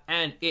Momoa,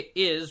 and it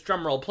is,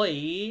 drumroll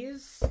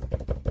please,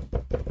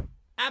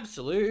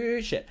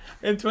 absolute shit.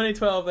 In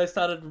 2012, they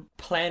started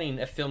planning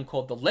a film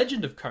called The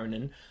Legend of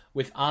Conan,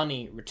 with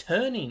Arnie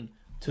returning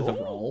to the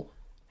role.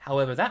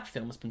 However, that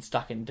film has been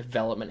stuck in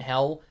development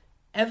hell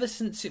ever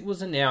since it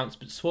was announced,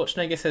 but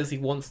Schwarzenegger says he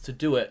wants to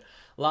do it.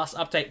 Last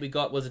update we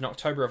got was in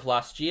October of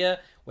last year,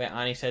 where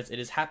Arnie says it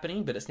is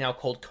happening, but it's now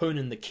called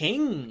Conan the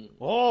King.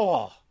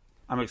 Oh,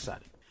 I'm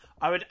excited.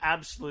 I would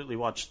absolutely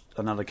watch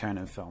another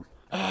Conan film.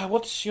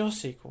 What's your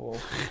sequel?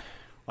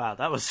 Wow,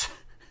 that was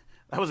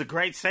a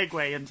great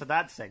segue into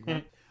that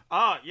segment.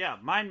 Oh, yeah,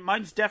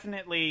 mine's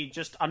definitely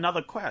just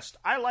another quest.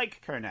 I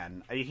like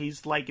Conan.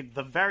 He's like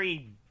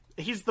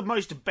he's the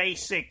most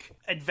basic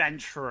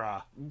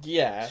adventurer.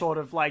 Yeah. Sort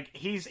of like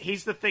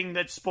he's the thing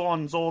that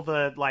spawns all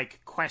the like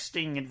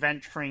questing,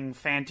 adventuring,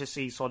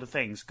 fantasy sort of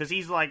things because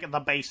he's like the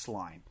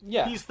baseline.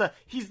 Yeah. He's the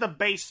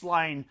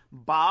baseline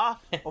bar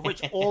of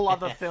which all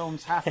other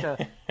films have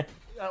to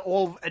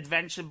all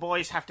adventure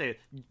boys have to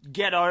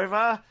get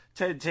over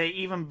to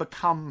even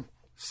become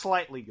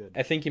slightly good.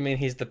 I think you mean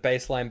he's the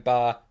baseline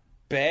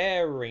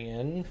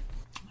barbarian.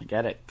 I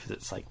get it because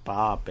it's like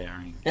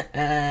barbarian.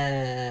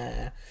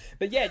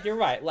 But yeah, you're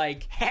right.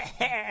 Like,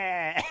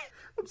 I'm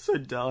so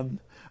done.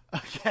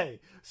 Okay,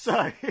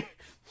 so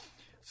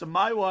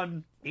my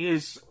one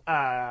is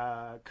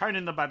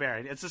Conan the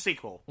Barbarian. It's a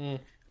sequel.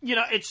 You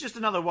know, it's just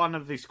another one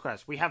of these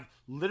quests. We have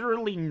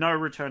literally no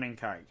returning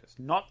characters,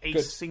 not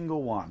a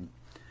single one.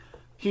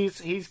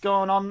 He's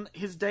going on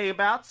his day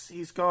abouts.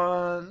 He's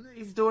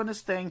doing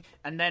his thing,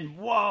 and then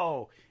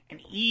whoa,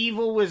 an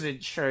evil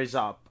wizard shows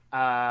up.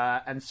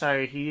 And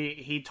so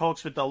he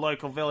talks with the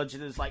local village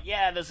and is like,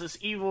 yeah, there's this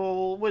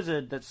evil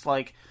wizard that's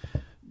like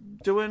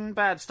doing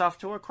bad stuff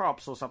to our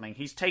crops or something.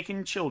 He's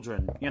taking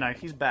children, you know,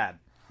 he's bad.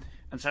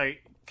 And so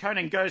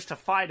Conan goes to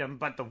fight him,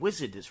 but the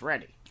wizard is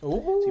ready.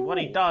 Ooh. See, what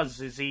he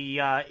does is he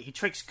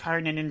tricks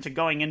Conan into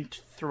going in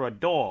through a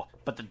door,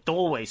 but the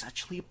doorway is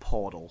actually a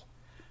portal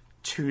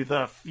to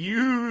the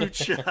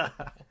future.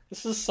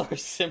 This is so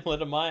similar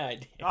to my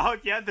idea. Oh,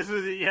 yeah,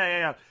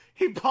 yeah.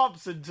 He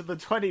pops into the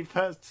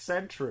 21st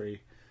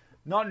century,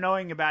 not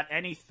knowing about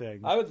anything.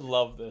 I would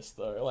love this,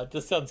 though. Like,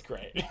 this sounds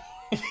great.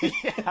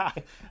 Yeah.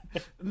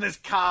 And there's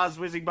cars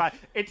whizzing by.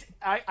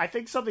 I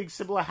think something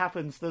similar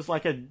happens. There's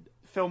like a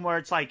film where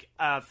it's like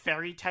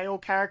fairy tale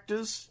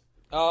characters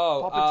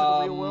Oh, Pop into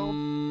the real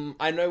world.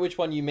 I know which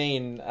one you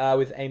mean,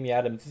 with Amy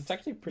Adams. It's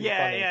actually pretty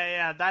funny.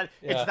 Yeah.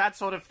 It's that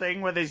sort of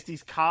thing where there's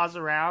these cars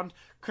around.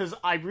 Because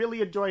I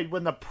really enjoyed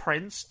when the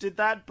prince did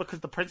that, because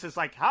the prince is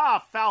like,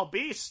 foul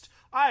beast,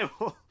 I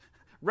will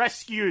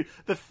rescue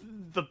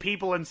the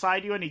people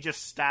inside you, and he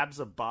just stabs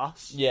a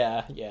bus.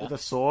 Yeah. With a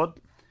sword.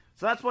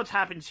 So that's what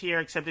happens here,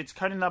 except it's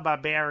Conan the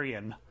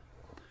Barbarian.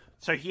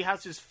 So he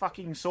has his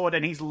fucking sword,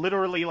 and he's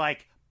literally,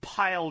 like,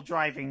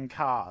 pile-driving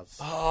cars.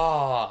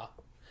 Oh.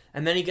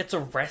 And then he gets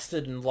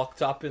arrested and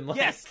locked up in, like...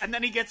 Yes, and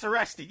then he gets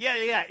arrested.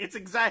 Yeah. It's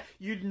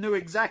you knew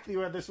exactly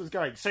where this was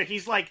going. So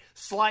he's, like,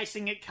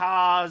 slicing at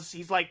cars.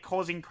 He's, like,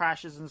 causing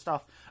crashes and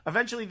stuff.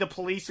 Eventually the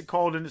police are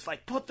called and it's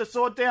like, put the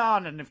sword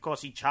down. And, of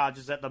course, he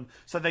charges at them.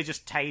 So they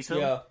just tase him.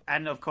 Yeah.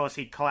 And, of course,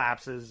 he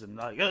collapses and,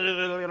 like...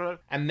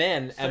 And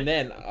then,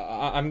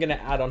 I'm going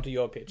to add on to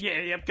your pitch.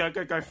 Yeah,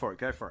 go for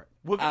it.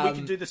 We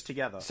can do this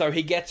together. So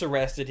he gets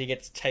arrested, he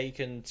gets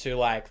taken to,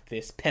 like,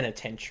 this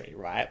penitentiary,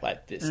 right?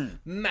 Like, this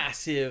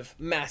massive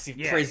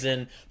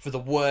prison for the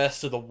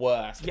worst of the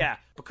worst. Yeah,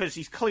 because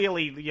he's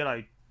clearly,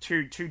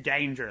 too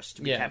dangerous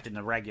to be kept in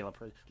the regular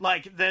prison.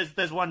 Like,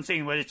 there's one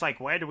scene where it's like,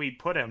 where do we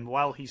put him?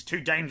 Well, he's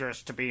too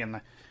dangerous to be in the...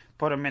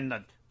 Put him in the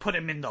lockdown. Put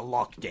him in the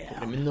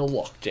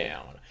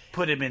lockdown.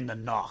 Put him in the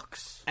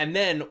Knox. And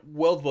then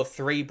World War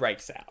III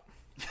breaks out.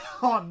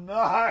 Oh,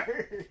 no!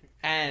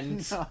 And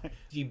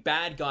the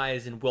bad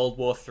guys in World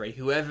War III,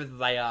 whoever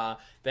they are,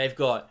 they've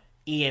got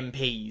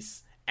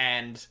EMPs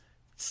and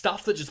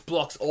stuff that just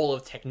blocks all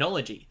of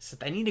technology. So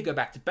they need to go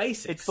back to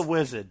basics. It's the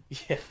wizard.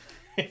 Yeah.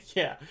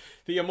 Yeah.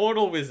 The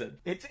immortal wizard.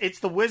 It's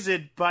the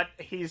wizard, but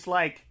he's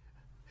like...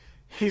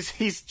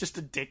 He's just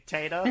a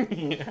dictator.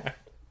 Yeah.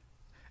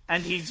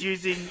 And he's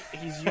using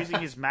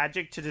his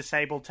magic to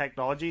disable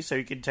technology so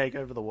he can take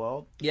over the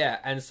world. Yeah,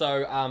 and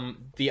so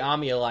the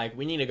army are like,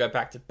 we need to go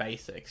back to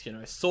basics.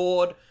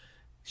 Sword,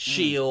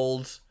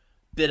 shield,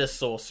 bit of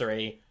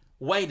sorcery.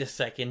 Wait a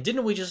second,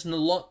 didn't we just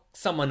lock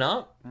someone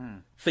up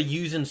for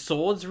using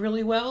swords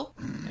really well?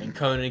 And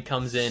Conan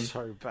comes in.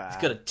 So bad.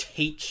 He's got to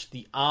teach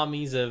the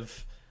armies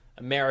of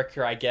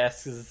America, I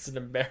guess, because it's an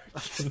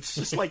American. It's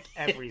just like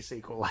every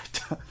sequel I've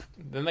done.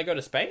 Then they go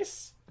to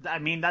space? I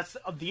mean, that's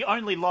the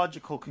only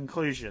logical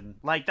conclusion.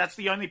 Like, that's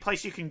the only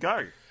place you can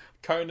go.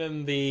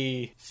 Conan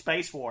the...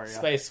 Space Warrior.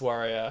 Space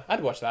Warrior.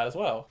 I'd watch that as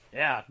well.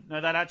 Yeah,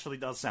 no, that actually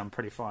does sound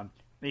pretty fun.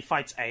 He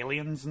fights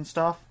aliens and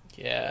stuff.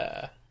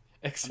 Yeah.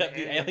 Except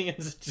the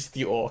aliens are just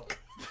the orc.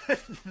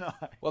 No.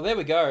 Well, there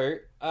we go.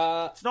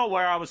 It's not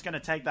where I was going to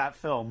take that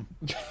film.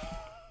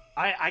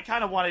 I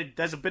kind of wanted...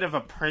 There's a bit of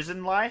a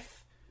prison life.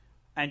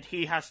 And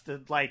he has to,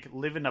 like,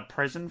 live in a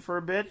prison for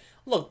a bit.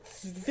 Look,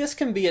 this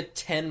can be a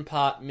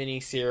 10-part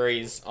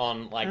miniseries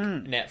on, like,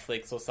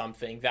 Netflix or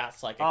something.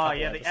 That's, like, a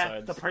couple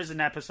episodes. The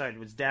prison episode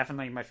was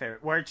definitely my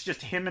favorite. Where it's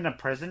just him in a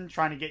prison,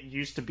 trying to get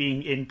used to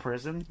being in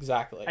prison.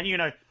 Exactly.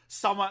 And,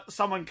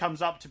 someone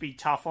comes up to be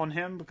tough on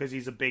him because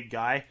he's a big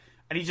guy.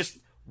 And he just,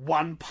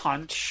 one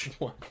punch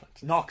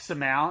knocks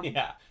him out.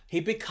 Yeah. He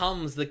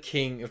becomes the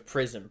king of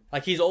prison.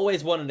 Like, he's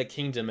always wanted a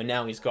kingdom, and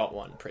now he's got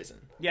one prison.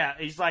 Yeah,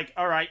 he's like,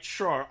 all right,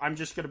 sure, I'm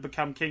just going to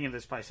become king of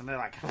this place. And they're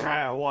like,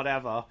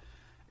 whatever.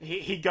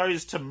 He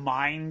goes to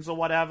mines or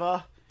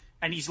whatever,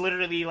 and he's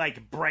literally,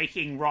 like,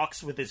 breaking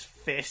rocks with his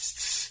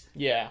fists.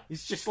 Yeah.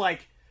 He's just,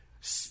 like,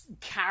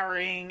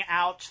 carrying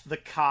out the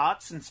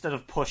carts instead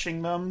of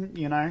pushing them,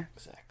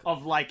 Exactly.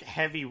 Of, like,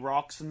 heavy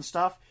rocks and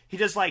stuff. He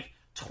does, like,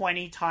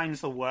 20 times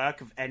the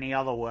work of any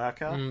other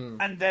worker.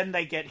 And then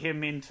they get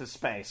him into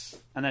space.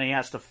 And then he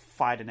has to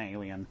fight an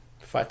alien.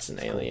 Fights an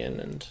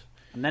alien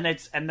And then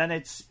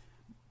it's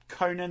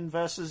Conan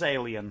versus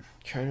Alien.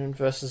 Conan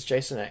versus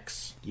Jason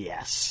X.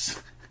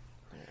 Yes.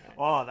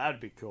 Oh, that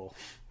would be cool.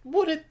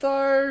 Would it,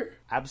 though?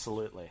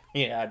 Absolutely.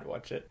 Yeah, I'd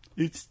watch it.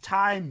 It's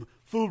time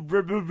for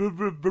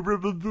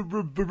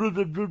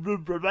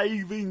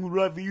raving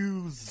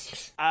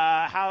reviews.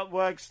 How it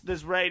works,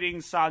 there's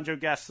ratings, Sandro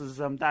guesses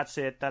them, that's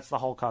it, that's the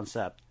whole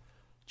concept.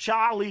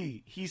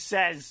 Charlie, he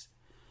says,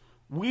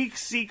 weak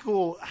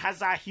sequel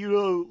has our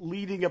hero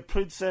leading a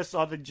princess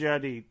on a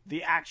journey.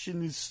 The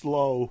action is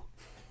slow.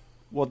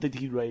 What did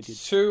he rate it?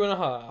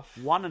 2.5.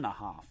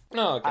 1.5.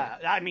 Oh, okay.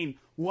 I mean,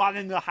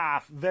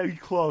 1.5. Very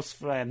close,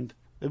 friend.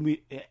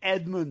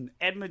 Edmund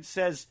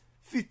says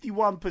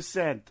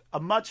 51%. A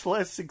much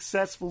less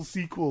successful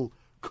sequel,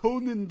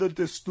 Conan the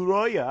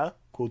Destroyer,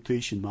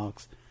 quotation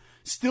marks,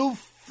 still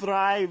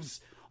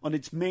thrives on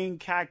its main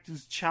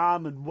character's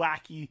charm and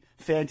wacky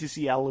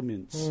fantasy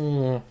elements.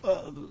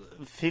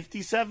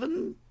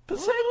 57%?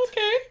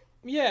 Okay.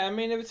 Yeah, I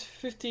mean, if it's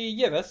 50...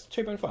 Yeah, that's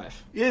 2.5.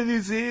 Yeah,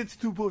 it's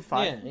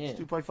 2.5. Yeah. It's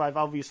 2.5,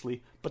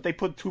 obviously. But they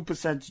put 2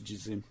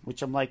 percentages in,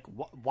 which I'm like,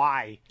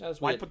 why? That's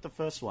why weird. put the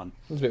first one?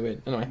 That's a bit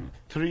weird. Anyway.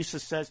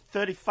 Teresa says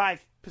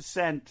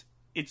 35%.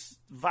 Its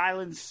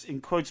violence,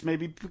 in quotes, may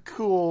be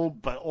cool,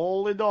 but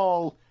all in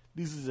all,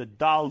 this is a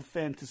dull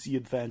fantasy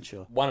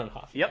adventure.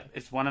 1.5. Yep,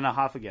 it's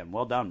 1.5 again.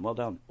 Well done.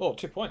 Oh,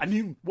 2 points. I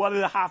mean,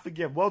 1.5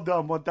 again. Well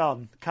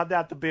done. Cut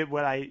out the bit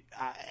where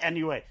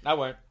anyway. I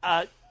won't.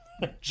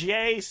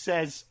 Jay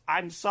says,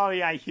 I'm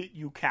sorry I hit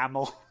you,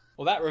 Camel.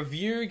 Well, that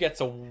review gets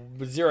a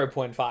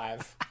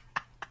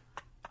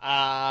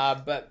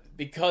 0.5. But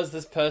because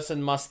this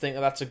person must think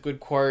that's a good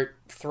quote,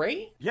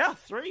 3? Yeah,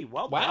 3.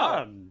 Well Wow.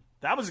 done.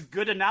 That was a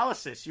good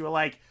analysis. You were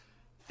like,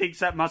 thinks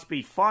that must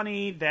be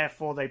funny,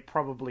 therefore they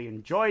probably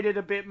enjoyed it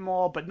a bit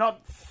more, but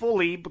not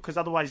fully, because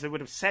otherwise they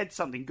would have said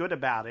something good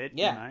about it.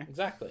 Yeah, You know?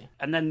 exactly.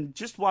 And then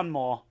just one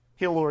more.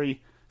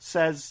 Hillary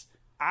says,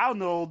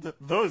 Arnold,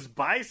 those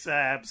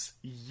biceps,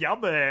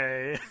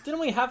 yummy. Didn't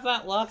we have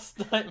that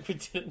last night? We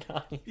did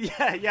not.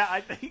 Yeah,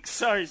 I think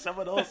so.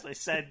 Someone also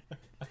said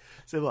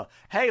similar.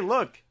 Hey,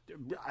 look,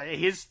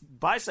 his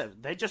biceps,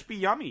 they just be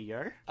yummy,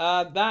 yo.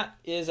 That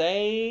is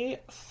a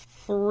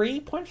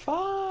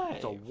 3.5.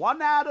 It's a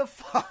 1 out of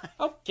 5.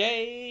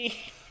 Okay.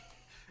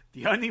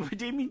 The only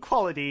redeeming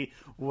quality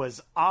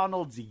was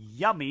Arnold's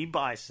yummy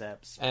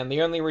biceps. And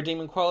the only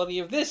redeeming quality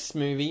of this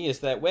movie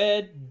is that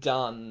we're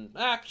done.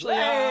 Actually,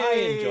 I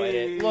enjoyed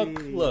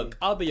it. Look,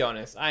 I'll be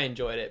honest, I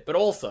enjoyed it. But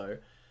also,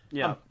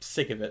 I'm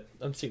sick of it.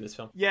 I'm sick of this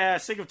film. Yeah,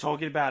 sick of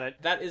talking about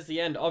it. That is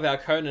the end of our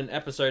Conan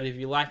episode. If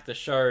you like the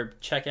show,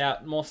 check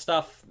out more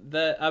stuff.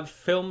 Of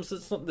films,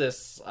 it's not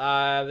this.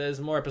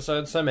 There's more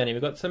episodes, so many.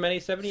 We've got so many,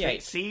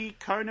 78. See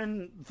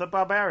Conan the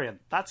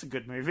Barbarian. That's a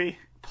good movie.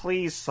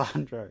 Please,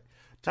 Sandro.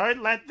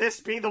 Don't let this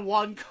be the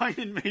one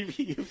Conan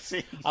movie you've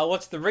seen. I'll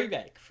watch the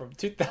remake from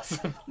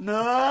 2000.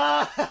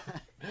 No!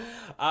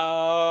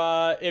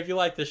 If you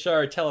like the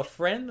show, tell a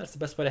friend. That's the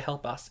best way to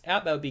help us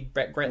out. That would be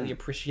greatly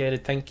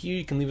appreciated. Thank you.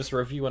 You can leave us a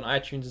review on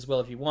iTunes as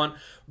well if you want.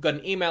 We've got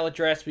an email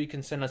address where you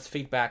can send us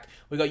feedback.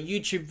 We've got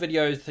YouTube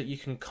videos that you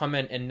can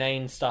comment and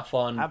name stuff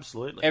on.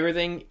 Absolutely.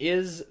 Everything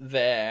is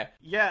there.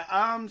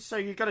 Yeah, so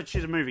you got to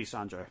choose a movie,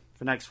 Sandro,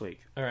 for next week.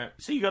 All right.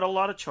 So you got a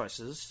lot of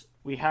choices.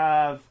 We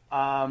have,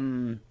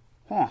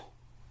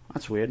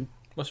 that's weird.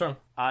 What's wrong?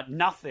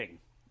 Nothing.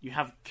 You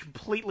have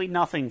completely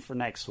nothing for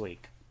next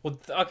week. Well,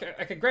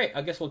 okay, great.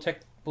 I guess we'll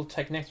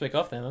take next week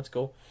off then. That's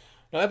cool.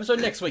 No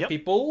episode next week,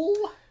 people.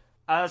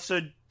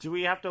 So do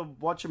we have to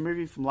watch a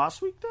movie from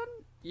last week then?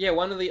 Yeah,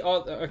 one of the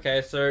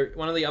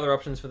other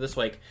options for this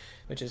week,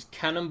 which is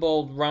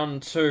Cannonball Run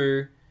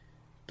 2,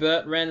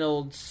 Burt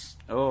Reynolds,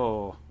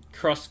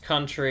 Cross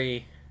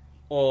Country,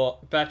 or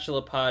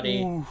Bachelor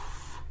Party,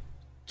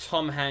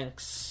 Tom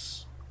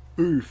Hanks,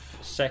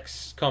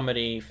 sex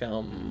comedy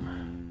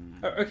film.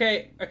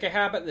 Okay,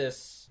 how about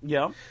this?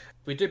 Yeah.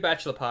 We do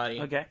Bachelor Party.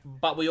 Okay.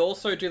 But we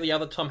also do the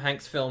other Tom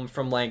Hanks film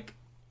from, like,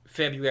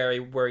 February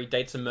where he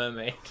dates a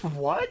mermaid.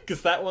 What?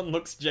 Because that one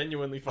looks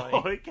genuinely funny.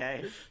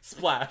 Okay.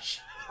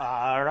 Splash.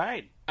 All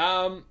right.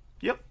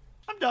 Yep.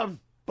 I'm done.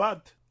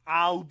 But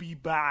I'll be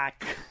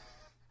back.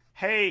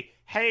 Hey,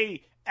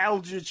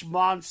 Eldritch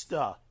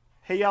Monster.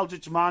 Hey,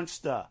 Eldritch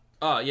Monster.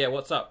 Oh, yeah,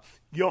 what's up?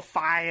 You're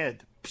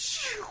fired.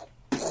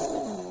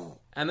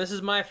 And this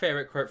is my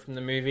favorite quote from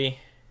the movie.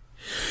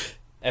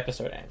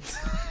 Episode ends.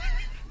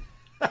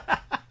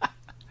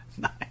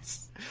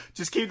 Nice.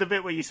 Just keep the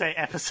bit where you say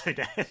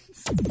episode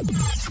ends.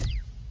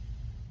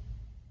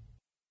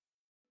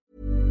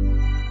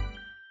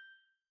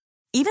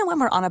 Even when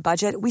we're on a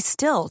budget, we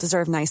still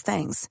deserve nice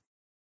things.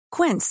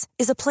 Quince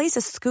is a place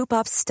to scoop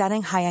up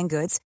stunning high-end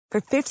goods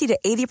for 50 to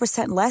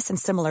 80% less than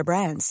similar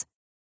brands.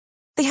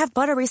 They have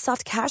buttery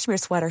soft cashmere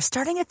sweaters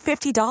starting at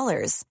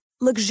 $50,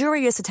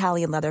 luxurious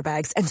Italian leather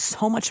bags, and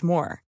so much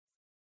more.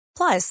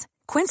 Plus,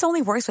 Quince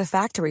only works with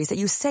factories that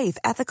use safe,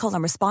 ethical,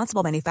 and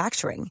responsible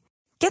manufacturing.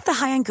 Get the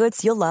high-end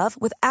goods you'll love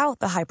without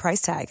the high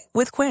price tag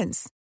with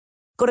Quince.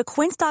 Go to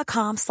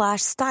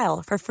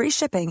quince.com/style for free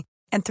shipping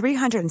and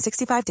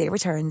 365-day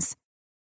returns.